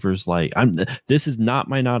flavors like this is not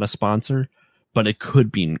a sponsor, but it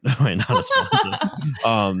could be my not a sponsor.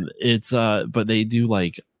 It's but they do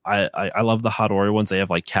like I love the hot Oreo ones. They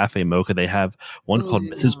have like cafe mocha. They have one called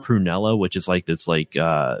Mrs. Prunella, which is like this like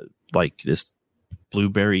this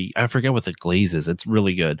blueberry. I forget what the glaze is. It's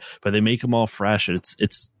really good, but they make them all fresh.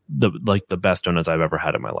 It's the best donuts I've ever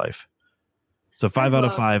had in my life. So 5 out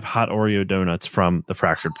of 5 hot Oreo donuts from the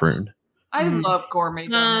Fractured Prune. I love gourmet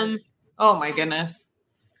donuts. Oh my goodness.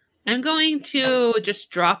 I'm going to just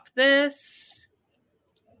drop this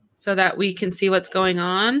so that we can see what's going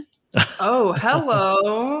on. Oh,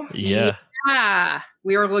 hello. Yeah.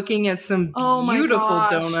 We are looking at some beautiful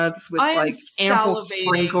donuts with like ample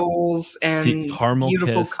sprinkles and caramel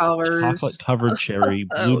beautiful kiss, colors. Chocolate covered cherry.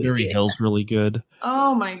 Blueberry Hill's really good.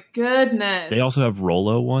 Oh my goodness. They also have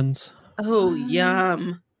Rolo ones. Oh,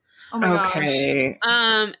 yum. Oh my gosh.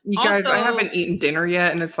 You guys, I haven't eaten dinner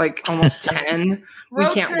yet, and it's like almost 10. We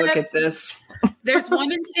can't look at this. There's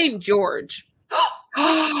one in St. George.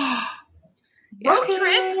 Road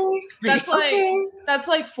trip. That's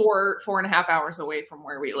like 4.5 hours away from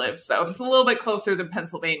where we live, so it's a little bit closer than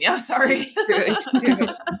Pennsylvania. Sorry.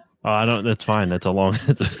 That's fine. That's a long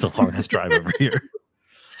ass drive over here.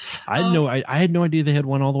 I had no idea they had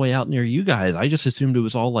one all the way out near you guys. I just assumed it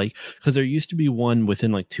was all like, because there used to be one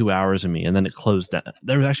within like 2 hours of me, and then it closed down.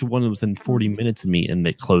 There was actually one that was within 40 minutes of me, and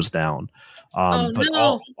they closed down. All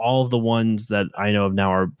of the ones that I know of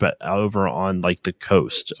now are over on like the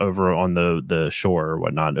coast, over on the shore or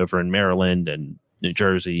whatnot, over in Maryland and New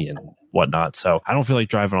Jersey and whatnot. So I don't feel like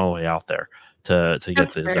driving all the way out there to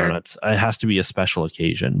get the donuts. It has to be a special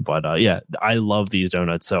occasion. But yeah, I love these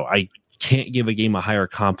donuts. So I can't give a game a higher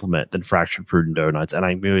compliment than Fractured Prune donuts, and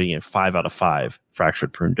I'm giving it 5 out of 5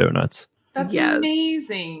 Fractured Prune donuts. That's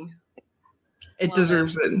amazing. It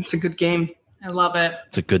deserves it. It's a good game. I love it.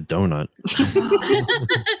 It's a good donut.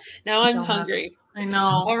 Now I'm hungry. I know.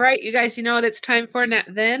 All right, you guys, you know what it's time for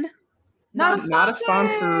then? Not a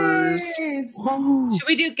sponsors. Should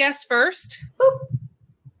we do guests first? Boop.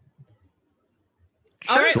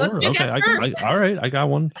 All right, let's do guests first. All right, I got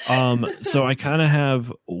one. So I kind of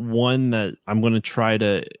have one that I'm going to try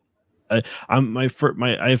to. I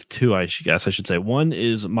have two. I should say. One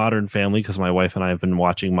is Modern Family, because my wife and I have been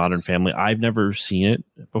watching Modern Family. I've never seen it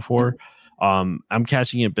before. I'm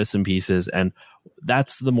catching it bits and pieces, and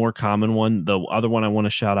that's the more common one. The other one I want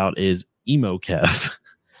to shout out is Emo Kev.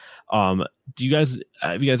 Have you guys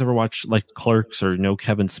ever watched like Clerks or know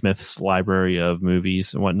Kevin Smith's library of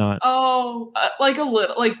movies and whatnot? Oh, like a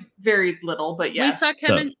little, like very little, but yes. We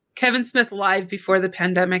saw Kevin Smith live before the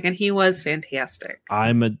pandemic, and he was fantastic.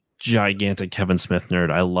 I'm a gigantic Kevin Smith nerd.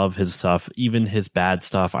 I love his stuff, even his bad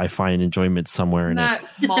stuff. I find enjoyment somewhere in it.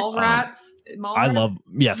 Mallrats. I love.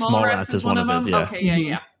 Yes, Mallrats is one of his. Yeah. Okay.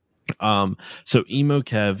 Yeah. So Emo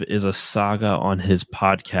Kev is a saga on his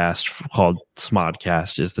podcast called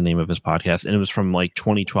Smodcast is the name of his podcast. And it was from like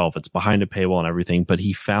 2012. It's behind a paywall and everything, but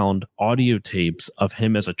he found audio tapes of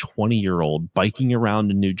him as a 20-year-old biking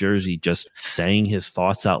around in New Jersey, just saying his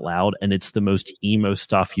thoughts out loud. And it's the most emo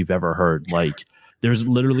stuff you've ever heard. Like there's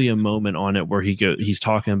literally a moment on it where he's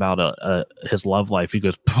talking about his love life. He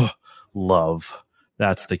goes, love.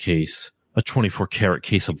 That's the case. A 24-karat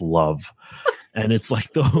case of love. And it's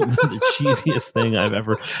like the cheesiest thing I've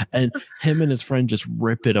ever. And him and his friend just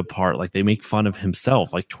rip it apart. Like they make fun of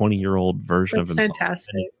himself, like 20-year-old version of himself.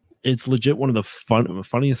 Fantastic. And it's legit one of the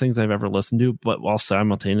funniest things I've ever listened to. But while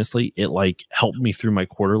simultaneously, it like helped me through my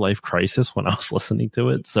quarter life crisis when I was listening to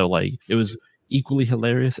it. So like it was equally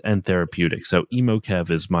hilarious and therapeutic. So Emo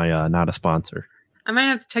Kev is my not a sponsor. I might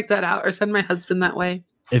have to check that out or send my husband that way.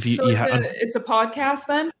 If you, so it's a podcast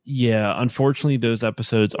then? Yeah, unfortunately, those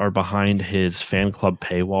episodes are behind his fan club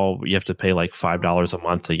paywall. You have to pay like $5 a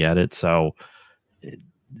month to get it. So,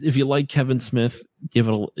 if you like Kevin Smith,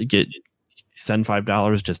 send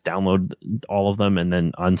 $5. Just download all of them and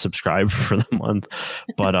then unsubscribe for the month.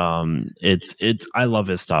 But it's I love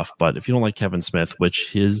his stuff. But if you don't like Kevin Smith,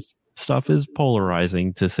 which his stuff is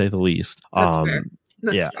polarizing to say the least, That's fair.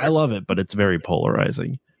 fair. I love it, but it's very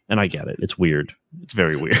polarizing. And I get it. It's weird. It's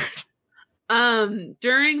very weird.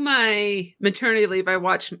 During my maternity leave, I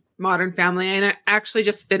watched Modern Family, and I actually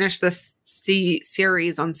just finished this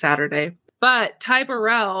series on Saturday. But Ty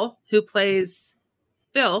Burrell, who plays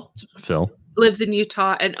Phil, lives in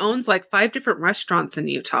Utah and owns like 5 different restaurants in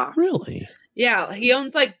Utah. Really? Yeah, he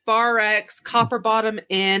owns like Bar X, Copper Bottom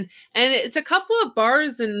Inn, and it's a couple of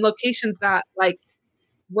bars and locations that like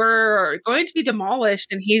were going to be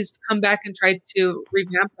demolished, and he's come back and tried to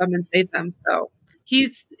revamp them and save them. So he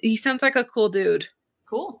sounds like a cool dude.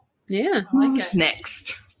 Cool. Yeah. Who's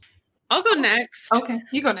next? I'll go next. Okay,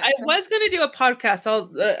 you go next. I was going to do a podcast.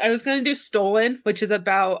 I was going to do Stolen, which is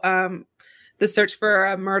about the search for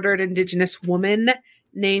a murdered Indigenous woman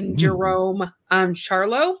named Jerome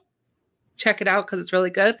Charlo. Check it out because it's really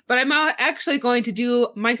good. But I'm actually going to do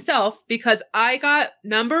myself because I got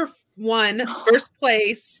number 1 first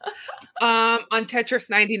place on Tetris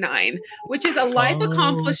 99, which is a life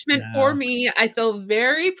accomplishment for me. I feel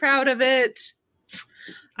very proud of it.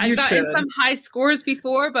 I've gotten some high scores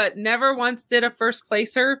before, but never once did a first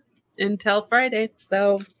placer until Friday.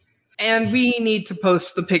 So, and we need to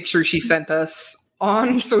post the picture she sent us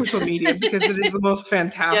on social media because it is the most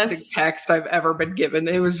fantastic text I've ever been given.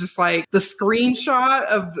 It was just like the screenshot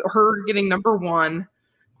of her getting number 1.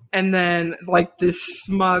 And then, like, this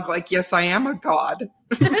smug, like, yes, I am a god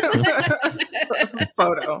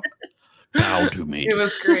photo. Bow to me. It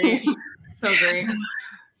was great. So great.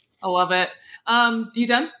 I love it. You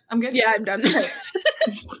done? I'm good? Yeah, I'm done.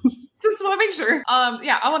 Just want to make sure.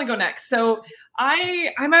 I want to go next. So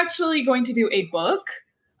I'm actually going to do a book.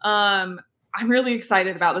 I'm really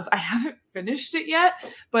excited about this. I haven't finished it yet,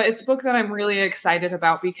 but it's a book that I'm really excited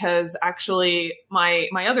about because actually my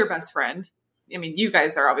other best friend, I mean, you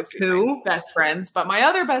guys are obviously my best friends, but my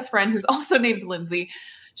other best friend, who's also named Lindsay,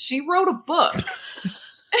 she wrote a book.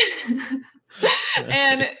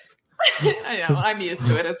 And I know, I'm used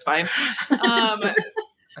to it. It's fine.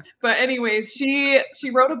 But anyways, she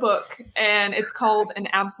wrote a book, and it's called An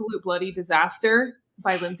Absolute Bloody Disaster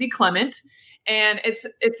by Lindsay Clement. And it's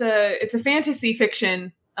a fantasy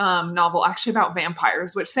fiction novel actually about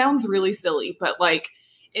vampires, which sounds really silly, but like,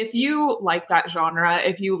 if you like that genre,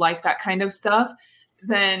 if you like that kind of stuff,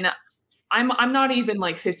 then I'm not even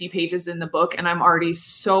like 50 pages in the book, and I'm already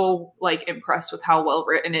so like impressed with how well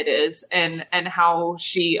written it is, and how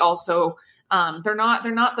she also they're not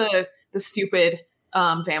the stupid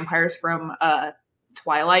vampires from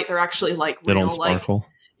Twilight. They're actually like real, they don't sparkle.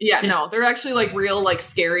 Like, no, they're actually like real, like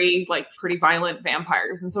scary, like pretty violent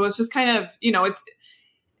vampires, and so it's just kind of, it's.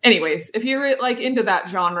 Anyways, if you're like into that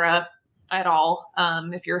genre at all,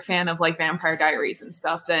 if you're a fan of like Vampire Diaries and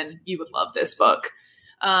stuff, then you would love this book.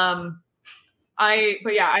 I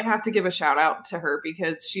have to give a shout out to her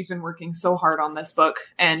because she's been working so hard on this book,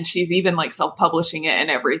 and she's even like self-publishing it and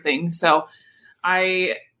everything. So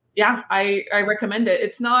I recommend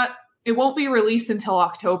it. It won't be released until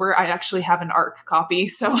October. I actually have an ARC copy,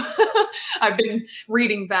 so I've been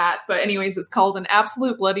reading that. But anyways, it's called An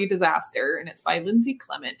Absolute Bloody Disaster, and it's by Lindsay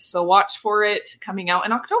Clement. So watch for it coming out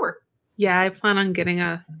in October. Yeah, I plan on getting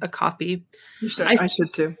a copy. You should. I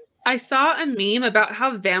should too. I saw a meme about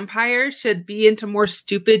how vampires should be into more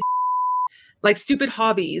stupid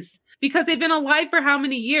hobbies because they've been alive for how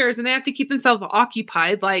many years and they have to keep themselves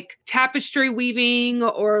occupied, like tapestry weaving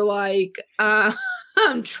or like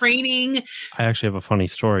training. I actually have a funny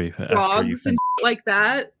story. Frogs and like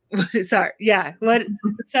that. Sorry. Yeah.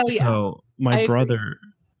 So my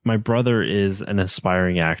brother is an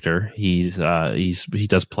aspiring actor. He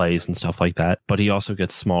does plays and stuff like that, but he also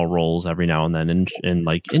gets small roles every now and then in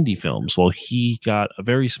like indie films. Well, he got a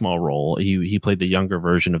very small role. He played the younger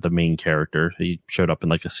version of the main character. He showed up in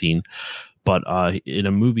like a scene, but in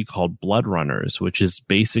a movie called Blood Runners, which is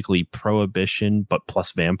basically Prohibition but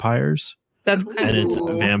plus vampires. That's kind and of it's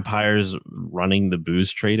cool. Vampires running the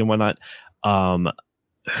booze trade and whatnot.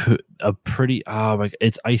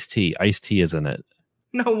 It's Ice-T. Ice-T is in it.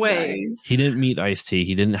 No way. Nice. He didn't meet Ice-T.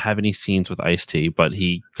 He didn't have any scenes with Ice-T, but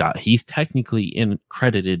he's technically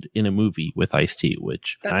credited in a movie with Ice-T,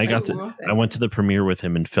 which I went to the premiere with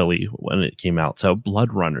him in Philly when it came out. So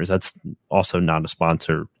Blood Runners, that's also not a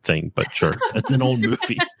sponsor thing, but sure. It's an old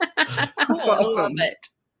movie. Cool. Awesome. I love it.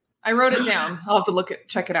 I wrote it down. I'll have to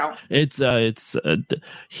check it out. I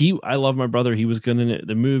love my brother. He was good in it.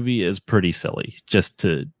 The movie is pretty silly.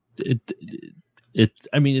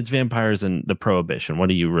 It's vampires and the Prohibition. What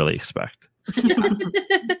do you really expect?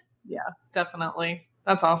 Yeah, definitely.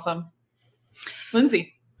 That's awesome.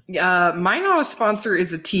 Lindsay. My not a sponsor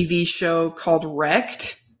is a TV show called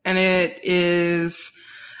Wrecked, and it is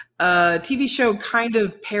a TV show kind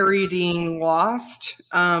of parodying Lost,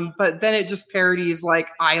 but then it just parodies like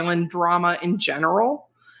island drama in general.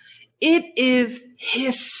 It is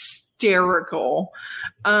hysterical.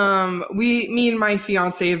 Me and my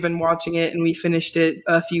fiance have been watching it, and we finished it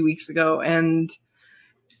a few weeks ago, and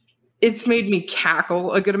it's made me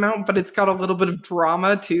cackle a good amount, but it's got a little bit of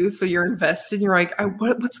drama too. So you're invested. You're like,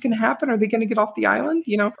 what's going to happen? Are they going to get off the island?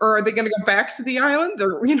 Or are they going to go back to the island?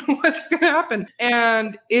 Or, what's going to happen?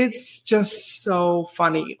 And it's just so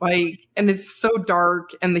funny. And it's so dark,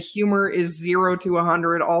 and the humor is 0 to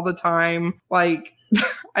 100 all the time.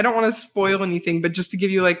 I don't want to spoil anything, but just to give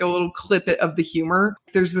you like a little clip of the humor,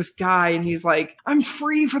 there's this guy and he's like, I'm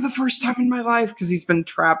free for the first time in my life, because he's been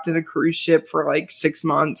trapped in a cruise ship for like 6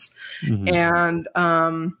 months. Mm-hmm.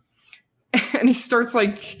 And he starts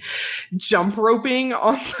like jump roping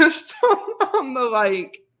on the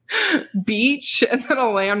like beach, and then a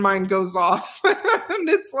landmine goes off. And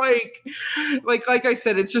it's like I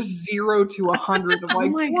said, it's just 0 to 100 of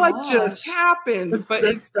like, what just happened? But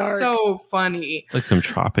it's so funny. It's like some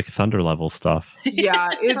Tropic Thunder level stuff. Yeah,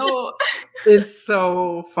 it's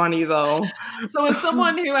so funny though. So as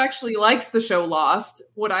someone who actually likes the show Lost,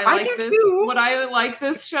 would I like this? Too. Would I like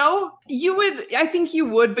this show? You would. I think you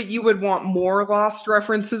would, but you would want more Lost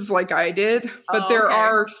references like I did. But there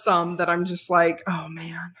are some that I'm just like, oh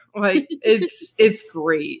man. Like it's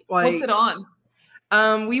great. Like, what's it on?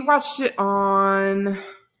 We watched it on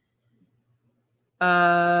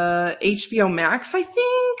HBO Max, I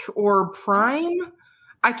think, or Prime.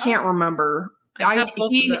 I can't remember.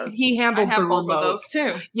 He handled the remote. Both of those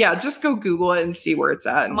too. Yeah, just go Google it and see where it's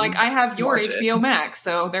at. I'm like, I have your HBO Max,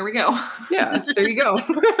 so there we go. Yeah, there you go.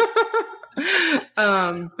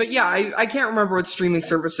 But yeah, I can't remember what streaming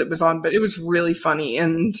service it was on, but it was really funny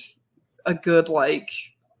and a good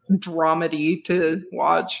dramedy to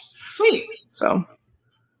watch. Sweet. So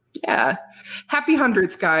yeah, happy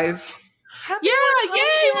 100th, guys. Yay,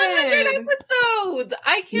 100 episodes.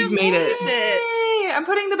 I can't believe it. Yay, I'm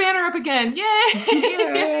putting the banner up again.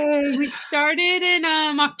 Yay. We started in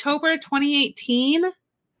October 2018,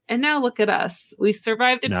 and now look at us. We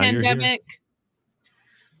survived a pandemic,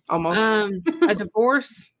 almost a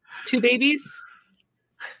divorce, 2 babies,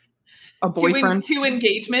 a boyfriend, 2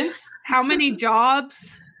 engagements. How many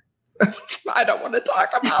jobs? I don't want to talk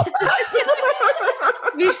about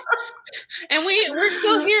that. And we're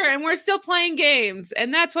still here, and we're still playing games,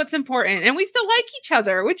 and that's what's important. And we still like each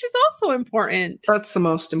other, which is also important. That's the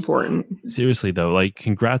most important. Seriously though,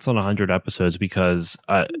 congrats on 100 episodes, because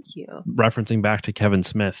thank you. Referencing back to Kevin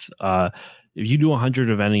Smith, if you do 100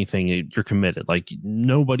 of anything, you're committed.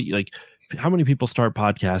 Nobody, how many people start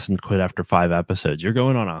podcasts and quit after 5 episodes? You're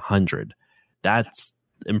going on 100. That's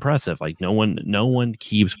impressive. No one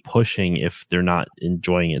keeps pushing if they're not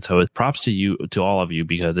enjoying it. So props to all of you,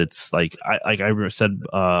 because it's I said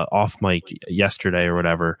off mic yesterday or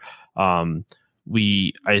whatever. I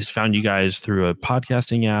found you guys through a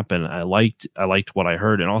podcasting app, and I liked what I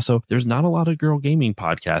heard. And also, there's not a lot of girl gaming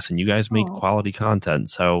podcasts, and you guys make quality content.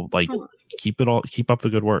 So keep up the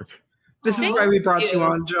good work. This is why we brought you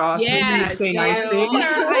on, Josh. Yeah, we say nice things.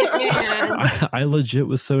 I legit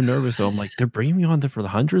was so nervous. So I'm like, they're bringing me on for the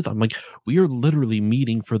 100th. I'm like, we are literally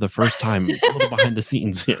meeting for the first time, a little behind the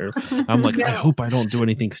scenes here. I'm like, I hope I don't do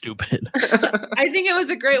anything stupid. I think it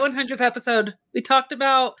was a great 100th episode. We talked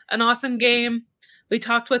about an awesome game. We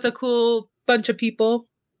talked with a cool bunch of people.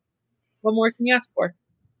 What more can you ask for?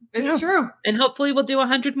 It's true. And hopefully we'll do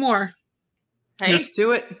 100 more. Hey, let's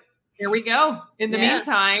do it. Here we go. In the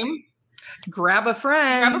meantime, grab a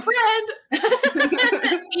friend.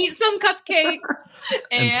 Eat some cupcakes.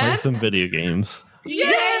 And play some video games. Yay!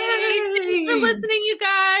 Thanks for listening, you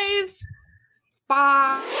guys.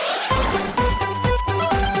 Bye.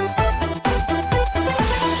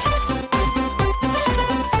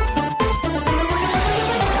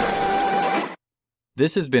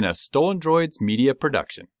 This has been a Stolen Droids Media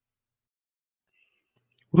production.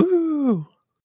 Woo!